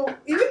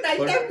 Even night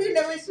time we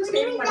never used to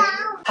save money.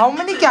 How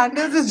many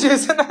candles is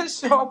Jason has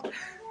shop?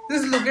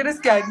 Just look at his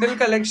candle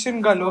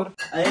collection galore.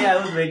 I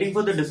was waiting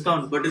for the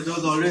discount, but it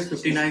was always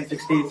 59,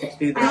 60,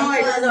 60. No,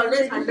 it was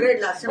always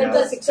 100 last time. It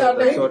was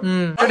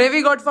 600. Today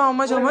we got for how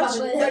much?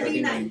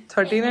 39.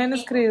 39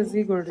 is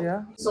crazy good,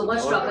 yeah. So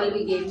much trouble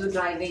we gave you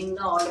driving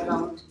all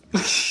around.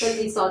 Till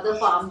we saw the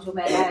farm,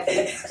 Jumeirah at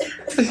least.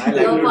 I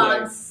like No to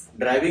farms.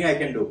 Driving I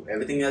can do.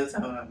 Everything else,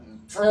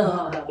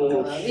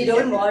 We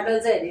don't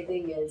models or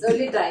anything else.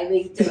 Only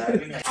driving.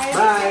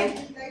 Bye.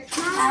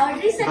 I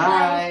already said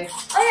bye.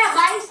 Oh yeah,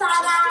 bye,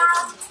 Sarah.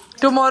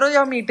 Tomorrow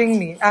you're meeting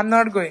me. I'm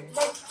not going.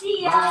 See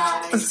ya.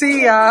 See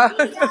ya.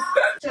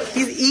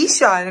 He's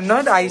Ishan,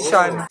 not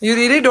Aishan. You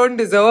really don't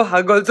deserve a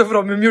hug also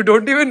from him. You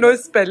don't even know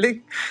his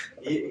spelling.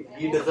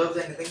 He deserves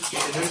anything. He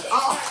didn't.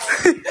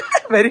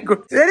 Very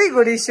good. Very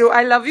good, Ishu.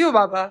 I love you,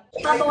 Baba.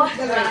 Bye.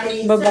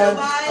 Bye-bye.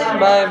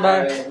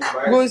 Bye-bye.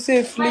 Go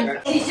safely.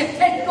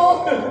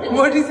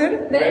 What he said?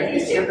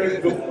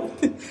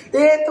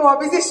 ये तो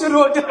अभी से शुरू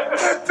हो गया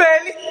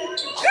पहली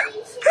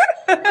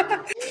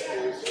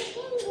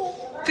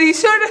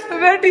T-shirt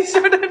where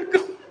T-shirt and go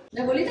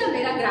मैं बोली था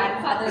मेरा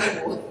ग्रैंडफादर है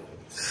वो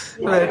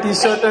वेयर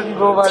टी-शर्ट एंड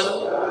गो वाला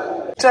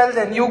चल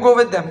then you go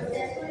with them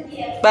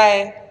by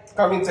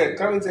Come inside,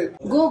 come inside.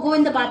 Go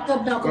in the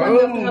bathtub now.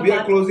 Come, we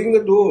are closing the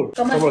door.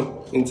 Come on,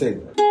 inside.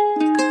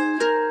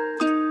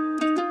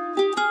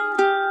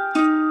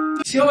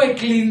 Show my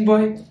clean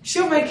boy.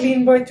 Show my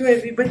clean boy to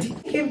everybody.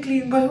 Came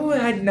clean boy. Who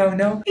had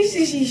now? Is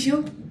this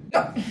issue?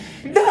 No.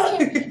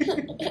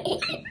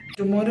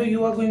 Tomorrow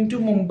you are going to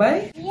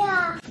Mumbai?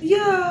 Yeah.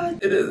 Yeah,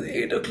 it is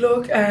 8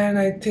 o'clock and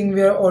I think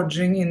we are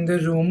ordering in the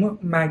room.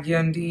 Maggie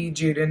auntie,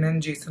 Jaden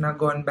and Jason are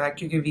gone back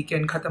because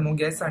weekend khatam ho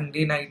gaya.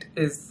 Sunday night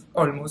is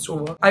almost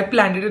over. I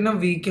planned it in a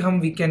week कि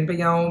हम weekend पे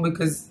यहाँ हो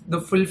because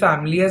the full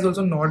family has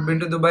also not been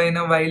to Dubai in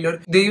a while. Or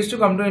they used to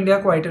come to India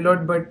quite a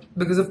lot, but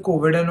because of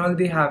COVID and all,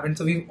 they haven't.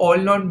 So we've all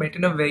not met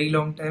in a very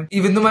long time.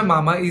 Even though my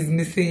mama is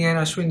missing and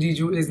Ashwin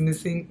Jiju is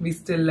missing, we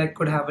still like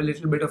could have a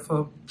little bit of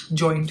a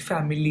joint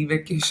family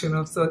vacation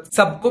of sorts.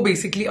 सबको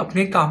basically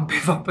अपने काम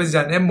पे वापस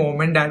जाना है.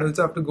 Mom and dad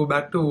also have to go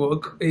back to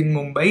work in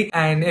Mumbai,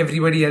 and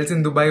everybody else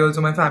in Dubai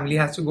also. My family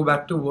has to go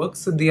back to work,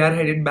 so they are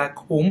headed back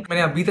home.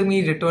 मैंने अभी तक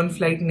मेरी return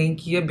flight नहीं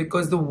की है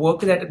because the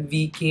work that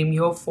we came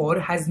here for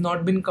has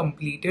not been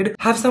completed.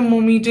 Have some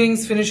more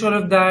meetings, finish all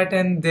of that,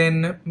 and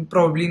then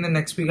probably in the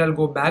next week I'll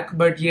go back.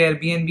 But ये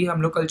Airbnb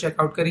हम लोग कल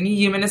check out करेंगे.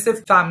 ये मैंने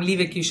सिर्फ family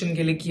vacation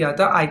के लिए किया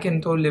था. I can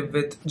तो live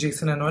with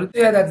Jason and all.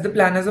 So yeah, that's the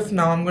plan as of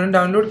now. I'm gonna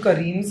download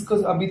Kareem's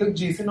because अभी तक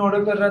Jason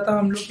order कर रहा था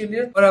हम लोग के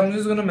लिए, और I'm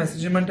just gonna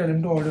message him and tell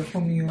him to order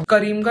for me.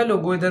 Kareem का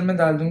logo इधर मैं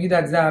डाल दूंगी.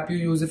 That's the app you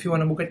use if you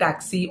wanna book a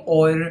taxi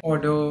or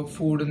order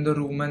food in the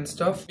room and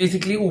stuff.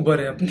 Basically Uber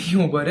है, अपनी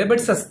Uber है, but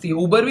सस्ती है.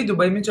 Uber भी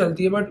दुबई में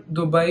चलती है, but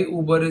Dubai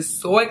Uber is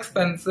so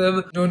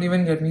expensive. Don't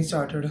even get me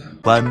started.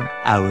 1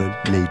 hour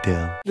later.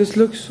 This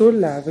looks so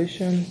lavish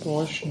and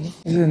posh. No?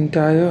 This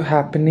entire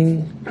happening.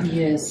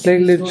 Yes. Like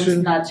Don't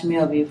literal. snatch me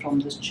away from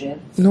this chair.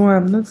 No,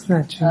 I'm not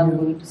snatching I'm you.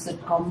 going to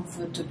sit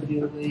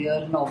comfortably over here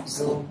and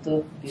observe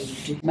the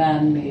beauty,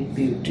 man-made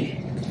beauty.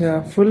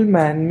 Yeah, full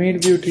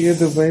man-made beauty है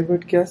Dubai,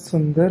 but क्या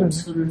सुंदर है.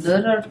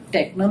 सुंदर और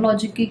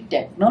technology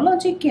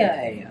क्या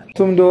है यार.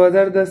 तुम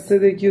 2010 से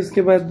देखी,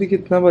 उसके बाद भी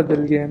कितना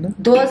बदल गया है ना.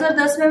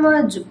 2010 में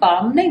मैं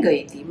पाम नहीं गई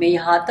थी, मैं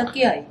यहाँ तक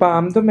ही आई.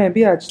 पाम तो मैं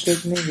भी आज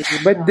तक नहीं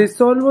गई, but this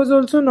all was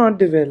also not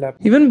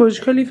developed. Even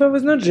Burj Khalifa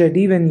was not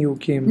ready when you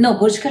came. No,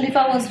 Burj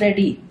Khalifa was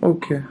ready.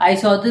 Okay. I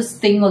saw this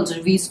thing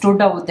also. We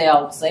stood out there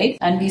outside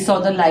and we saw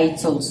the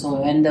lights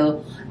also and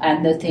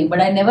the thing.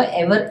 But I never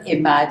ever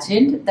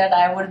imagined that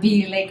I would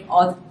be like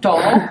on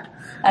top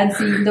and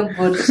seeing the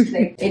Burj.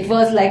 Like it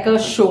was like a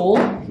show.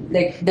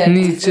 Like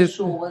the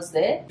show was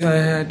there. I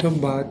had a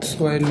bath,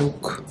 so I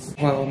look.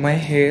 Wow, my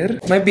hair,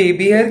 my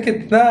baby hair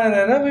कितना आ रहा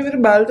है ना. मेरे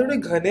बाल थोड़े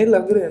घने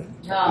लग रहे हैं.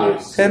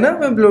 है ना.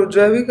 मैं ब्लो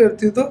ड्राई भी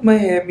करती हूँ तो my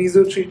hair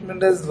meso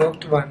treatment has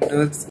worked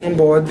wonders.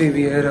 बहुत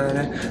baby hair आ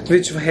रहा है.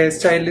 Which hair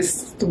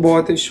stylist तो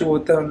बहुत इशू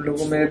होता है उन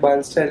लोगों में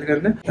बाल स्टाइल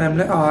करने.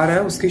 हमने आ रहा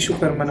है, उसकी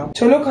शुक्र मनाओ.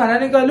 चलो खाना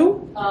निकालूं.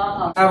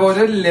 I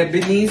ordered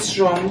Lebanese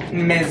from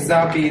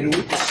Mezza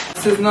Beirut.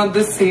 This is not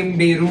the same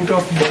Beirut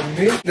of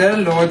Bombay. There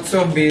are lots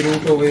of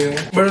Beirut over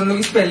here, but उन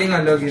लोगों की spelling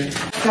अलग है.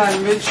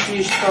 Sandwich,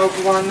 shish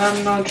kebab,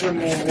 I'm not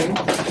removing.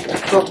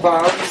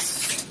 Kebabs.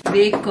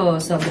 Wake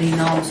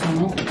Sabrina also,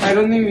 no? I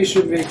don't think we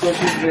should wake her.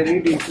 She's very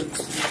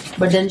decent.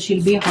 But then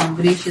she'll be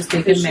hungry. She's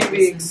taken If she medicine.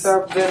 wakes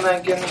up, then I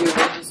can give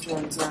her this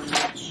one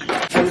sandwich.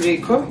 I'll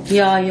wake her.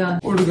 Yeah.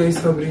 उठ गई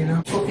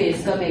Sabrina. तो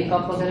face का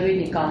makeup वगैरह भी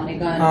निकालने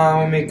का है. हाँ,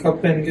 वो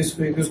मेकअप पहन के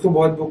सोई, उसको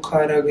बहुत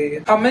बुखार आ गई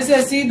है. अब मैं से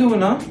ऐसे ही दूँ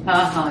ना.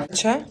 हाँ.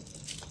 अच्छा.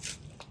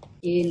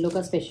 ये इन लोग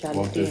का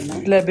स्पेशलिटी है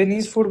ना.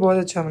 लेबनीज फूड बहुत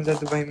अच्छा मिलता है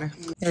दुबई में.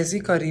 ऐसी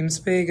करीम्स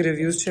पे एक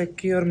रिव्यूज चेक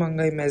की और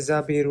मंगाई मेज़ा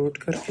बेरूट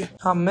करके.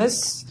 हमस,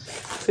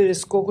 फिर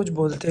इसको कुछ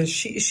बोलते हैं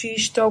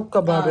शीश टाउक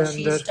कबाब है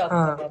अंदर.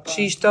 हाँ,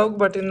 शीश टाउक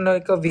but in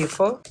like a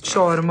wafer.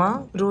 Shawarma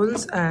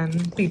roles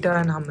and पीटा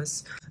and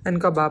hummus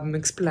and kebab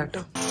mix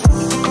platter.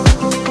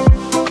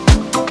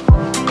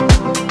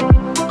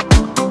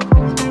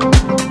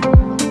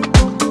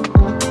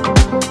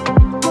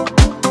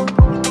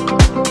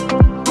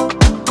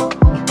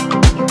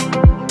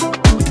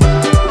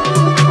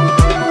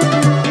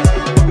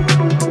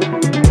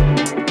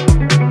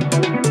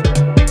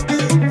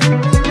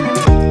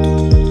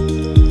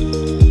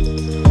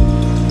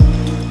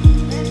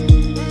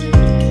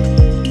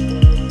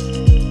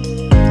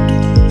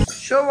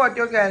 What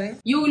you're carrying?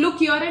 You look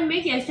here and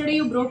make. Yesterday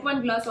you broke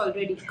one glass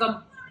already. Come,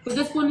 put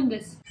the spoon in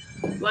this.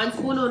 One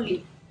spoon only.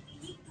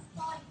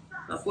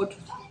 Put.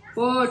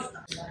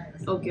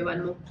 Okay,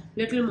 one more.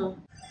 Little more.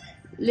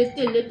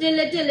 Little.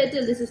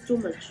 This is too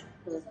much.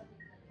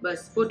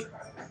 Bus. Put.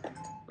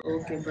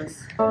 Okay,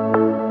 bus.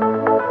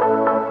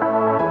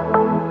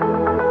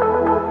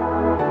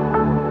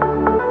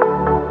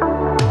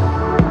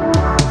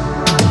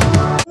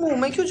 मुंह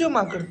में क्यों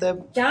जमा करता है?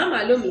 क्या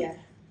मालूम यार.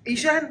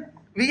 Ishan,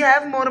 we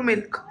have more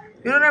milk.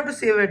 You don't have to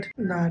save it.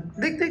 Nah,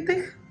 देख.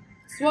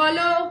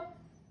 Swallow.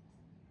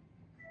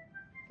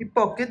 He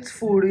pockets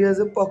food. He has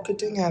a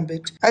pocketing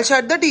habit. I'll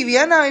shut the TV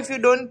now if you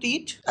don't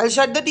eat. I'll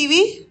shut the TV.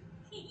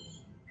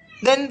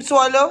 Then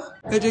swallow.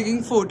 We're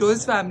taking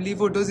photos, family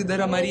photos.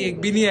 इधर हमारी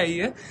एक भी नहीं आई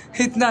है.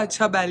 इतना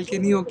अच्छा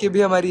balcony होके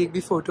भी हमारी एक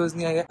भी photos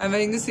नहीं आई है. I'm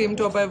wearing the same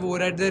top I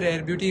wore at the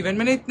Rare Beauty event.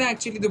 मैंने इतना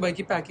actually दुबई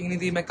की packing नहीं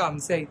दी. मैं काम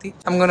से आई थी.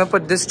 I'm gonna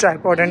put this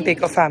tripod and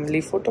take a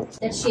family photo.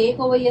 That sheikh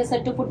over here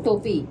said to put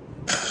topi.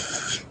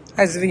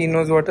 As he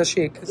knows what a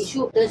sheikh is.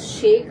 The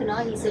sheikh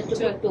na, he said to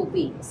put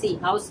topi. See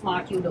how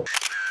smart you look.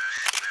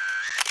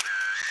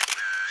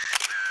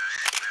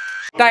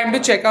 Time to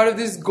check out of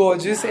this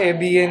gorgeous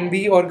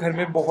Airbnb। और घर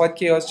में बहुत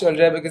chaos चल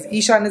रहा है because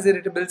Ishan is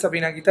irritable,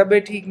 Sabina की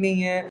तबीयत ठीक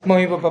नहीं है,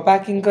 मम्मी पापा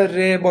पैकिंग कर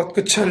रहे हैं, बहुत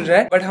कुछ चल रहा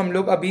है। बट हम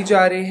लोग अभी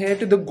जा रहे हैं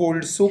टू द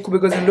गोल्ड सूक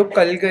बिकॉज हम लोग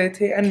कल गए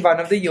थे and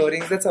one of the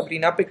earrings that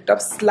Sabina picked up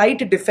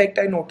slight defect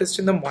I noticed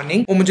in the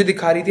morning, वो मुझे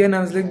दिखा रही थी and I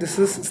was like this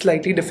is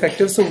slightly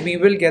defective, so we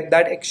will get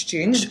that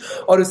exchanged.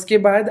 और उसके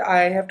बाद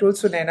I have told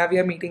Sunaina we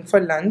are meeting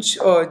for lunch.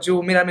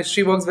 जो मेरा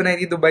मिस्ट्री बॉक्स बनाई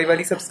थी दुबई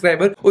वाली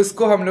सब्सक्राइबर,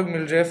 उसको हम लोग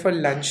मिल रहे हैं for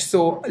lunch.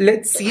 So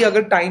let's see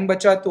अगर टाइम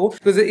बचा तो,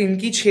 बिकॉज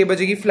इनकी 6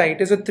 बजे की फ्लाइट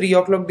है, सो 3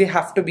 o'clock they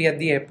have to be at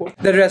the airport.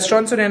 The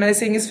restaurant Sunena is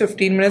saying is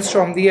 15 minutes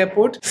from the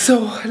airport. So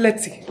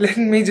let's see. Let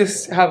me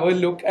just have a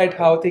look at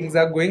how things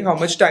are going, how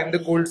much time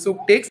the gold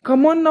souk takes.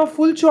 Come on now,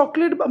 full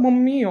chocolate.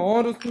 Mummy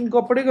और उसके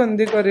कपड़े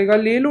गंदे करेगा,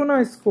 ले लो ना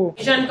इसको।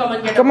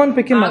 Come on,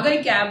 pick him up. आ गई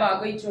cab, आ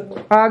गई,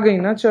 चलो। आ गई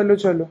ना, चलो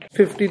चलो।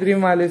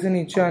 53 वाले से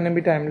नीचे आने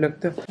भी टाइम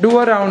लगता है। Do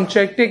a round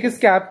check. Take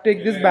his cap.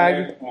 Take this bag.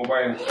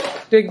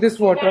 Take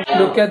this water.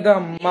 Look at the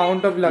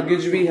amount of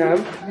luggage we have.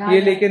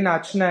 ये लेके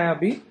नाचना है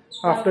अभी.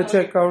 After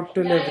checkout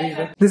till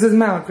everywhere. This is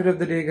my outfit of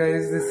the day,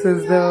 guys. This is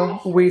the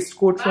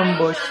waistcoat from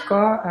Bershka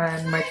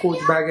and my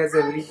coach bag has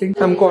everything.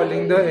 I'm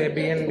calling the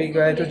Airbnb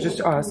guy to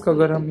just ask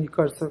अगर हम ये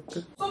कर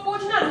सकते। तो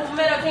पूछना room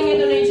में रखेंगे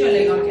तो नहीं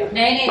चलेगा क्या?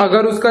 नहीं।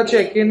 अगर उसका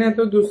चेक इन है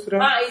तो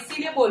दूसरा। हाँ,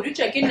 इसीलिए बोल रही हूँ,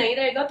 चेक इन नहीं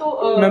रहेगा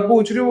तो मैं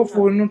पूछ रही हूँ वो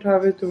फोन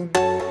उठावे तो।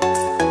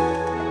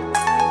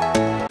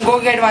 Go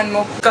get one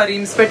more.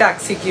 Karim's पे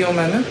टैक्सी की हूँ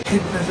मैंने।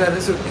 इतने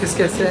सारे सूटकेस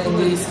कैसे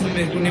आएंगे इसमें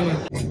मेरे को नहीं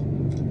मालूम।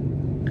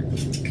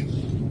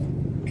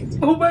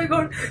 Oh my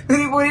God,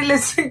 मेरी पूरी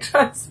लिपस्टिक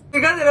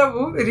देखा तेरा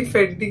वो मेरी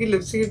फेंटी की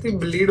लिपस्टिक इतनी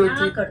ब्लीड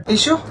होती है।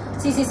 Issue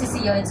See,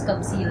 here it's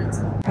come. See, here it's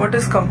come. What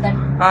is come?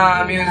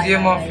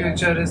 Museum of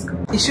Future is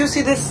come. Issue,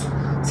 see this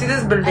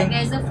building. I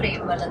guess the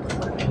frame वाला तो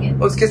बोल रही है।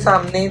 उसके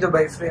सामने ही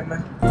दुबई फ्रेम है।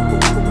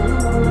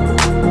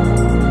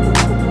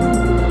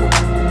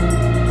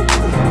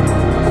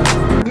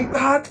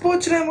 हाथ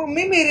पोंछ रहे हैं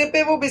मम्मी मेरे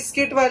पे वो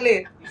बिस्किट वाले।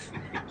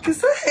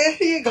 कैसा है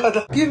ये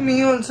गाधा? Give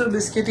me also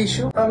biscuit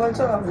issue. I'm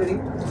also hungry.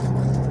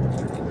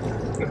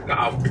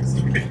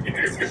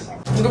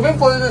 Dubai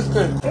full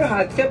biscuit.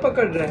 हाथ क्या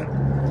पकड़ रहा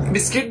है?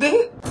 Biscuit they.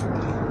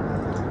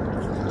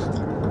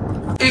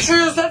 Issue,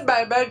 you said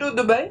bye bye to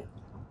Dubai.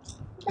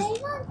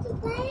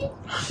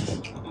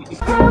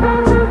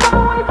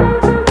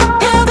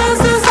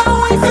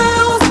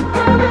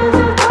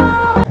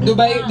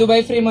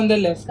 Dubai frame on the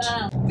left.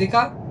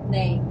 दिखा?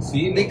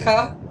 नहीं। दिखा?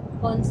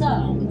 कौन सा?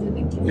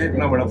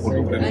 इतना बड़ा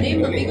फोटो फ्रेम। अरे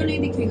मम्मी को नहीं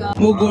दिखेगा।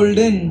 वो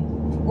गोल्डन।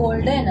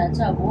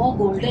 अच्छा वो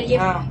गोल्डन।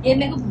 ये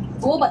मेरे को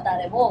वो बता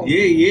रहे वो।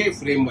 ये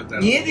फ्रेम बता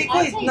रहे। ये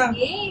देखो इतना।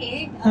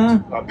 ये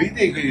अभी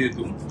देख रही है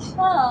तुम।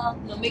 हाँ।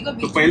 मम्मी को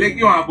तो पहले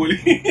क्यों हाँ बोली?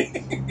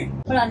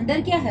 और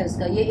अंदर क्या है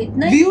उसका? ये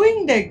इतना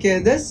व्यूइंग डेक है,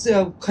 दस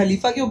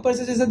खलीफा के ऊपर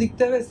से जैसा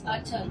दिखता है वैसे।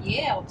 अच्छा,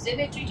 ये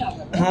ऑब्जर्वेटरी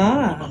चाहता है।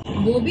 हाँ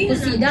वो भी तो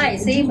सीधा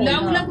ऐसे ही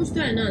झूला कुछ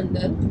तो है ना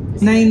अंदर।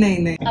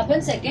 नहीं। अपन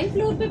सेकंड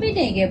फ्लोर पे भी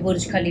नहीं गए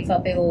बुर्ज खलीफा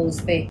पे, वो उस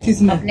पे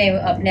किसमें?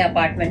 अपने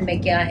अपार्टमेंट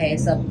में क्या है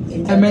सब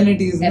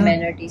एमेनिटीज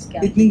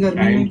क्या इतनी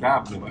गर्मी में। था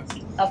अपने पास।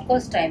 ऑफ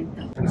कोर्स टाइम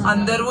था।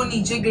 अंदर वो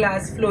नीचे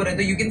ग्लास फ्लोर है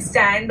तो you can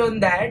stand on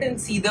that and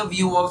see the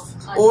view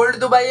of old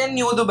Dubai and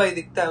new Dubai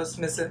दिखता है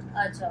उसमें से।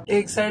 अच्छा,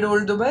 एक साइड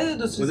ओल्ड दुबई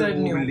दूसरी साइड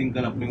न्यू। बिल्डिंग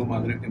कल अपने को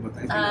मार्गरेट ने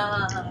बताई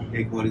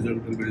थी। एक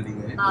हॉरिजॉन्टल बिल्डिंग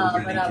है।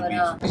 बराबर।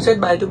 You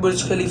said bye to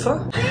बुर्ज खलीफा।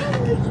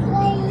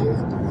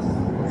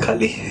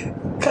 खाली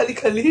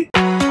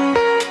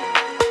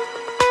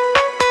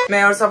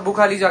मैं और सब्बू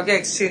खाली जाके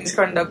एक्सचेंज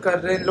कंडक्ट कर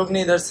रहे हैं, इन लोग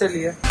ने इधर से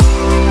लिया।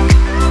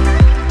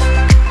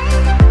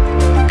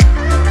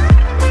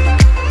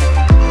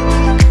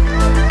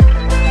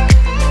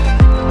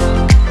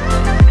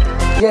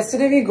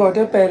 Yesterday we got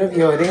a pair of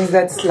earrings.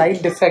 That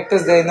slight defect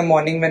is there in the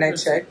morning when I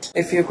checked.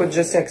 If you could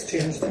just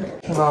exchange them.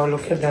 Wow,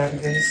 look at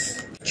that, guys.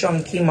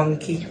 Chunky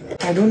monkey.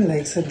 I don't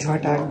like such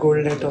hot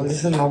gold at all.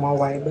 This is mama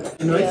vibe.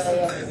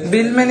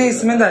 Bill मैंने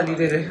इसमें डाली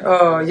दे रहे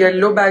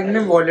yellow bag में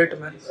wallet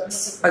में।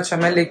 अच्छा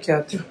मैं लेके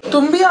आती हूँ।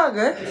 तुम भी आ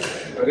गए?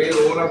 अरे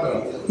रो रहा था।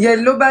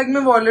 येलो बैग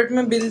में वॉलेट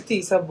में बिल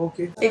थी सबों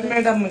की। 1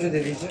 मिनट आप मुझे दे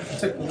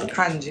दीजिए।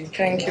 हाँ जी,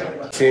 thank you.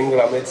 Same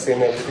grammage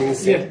same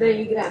everything.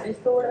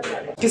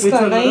 किसका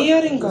नई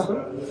इयरिंग का?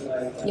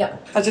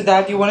 अच्छा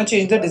that you want to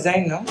change the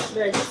design ना?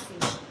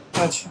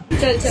 अच्छा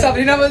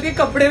सबरीना बोलती है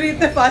कपड़े भी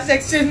इतने फास्ट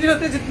एक्सचेंज नहीं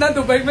होते जितना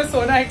दुबई में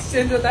सोना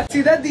एक्सचेंज होता है।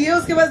 सीधा दिए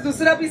उसके बाद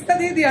दूसरा पीस था,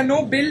 दे दिया।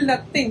 No bill,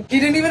 nothing. He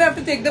didn't even have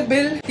to take the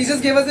bill. He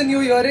just gave us a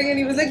new earring and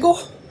he was like, go.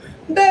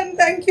 Done,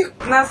 thank you.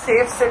 इतना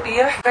सेफ सिटी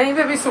है, कहीं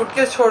पे भी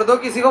सूटकेस छोड़ दो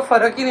किसी को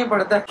फर्क ही नहीं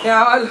पड़ता है।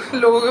 यहाँ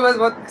लोगों के पास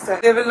बहुत पैसा है।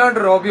 They will not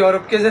rob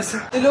Europe के जैसे।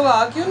 ये लोग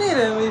आ क्यों नहीं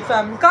रहे? मेरी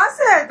फैमिली कहाँ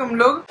से आए तुम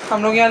लोग?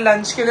 हम लोग यहाँ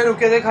लंच के लिए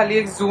रुके थे, खाली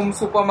एक जूम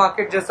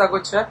सुपरमार्केट जैसा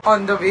कुछ है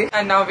on the way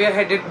and now we are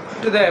headed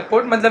to the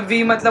airport.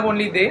 मतलब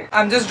only they.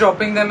 I am just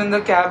dropping them in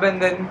the cab and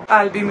then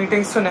I will be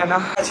meeting Sunaina.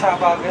 अच्छा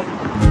आप आ गए।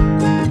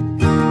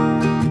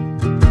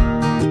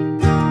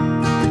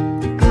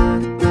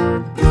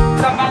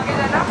 संभाल के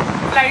जाना,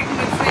 फ्लाइट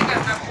मिस नहीं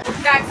करना,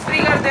 टैक्स फ्री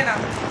कर देना।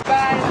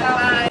 बाय।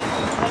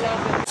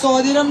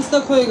 100 दिरहम्स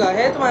तक होएगा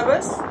है तुम्हारे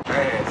पास?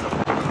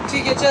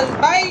 ठीक है चल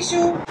bye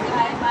issue.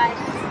 Bye.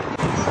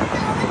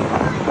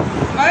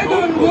 Why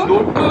don't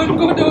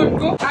go? Don't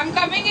go. I'm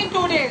coming in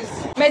 2 days.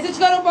 Message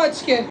karo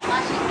pahunch ke.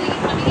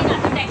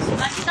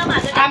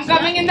 I'm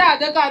coming in the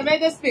other car where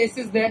the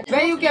space is there.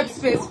 Where you kept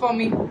space for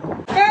me.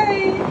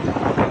 Bye.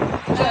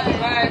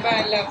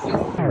 Bye. Love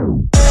you.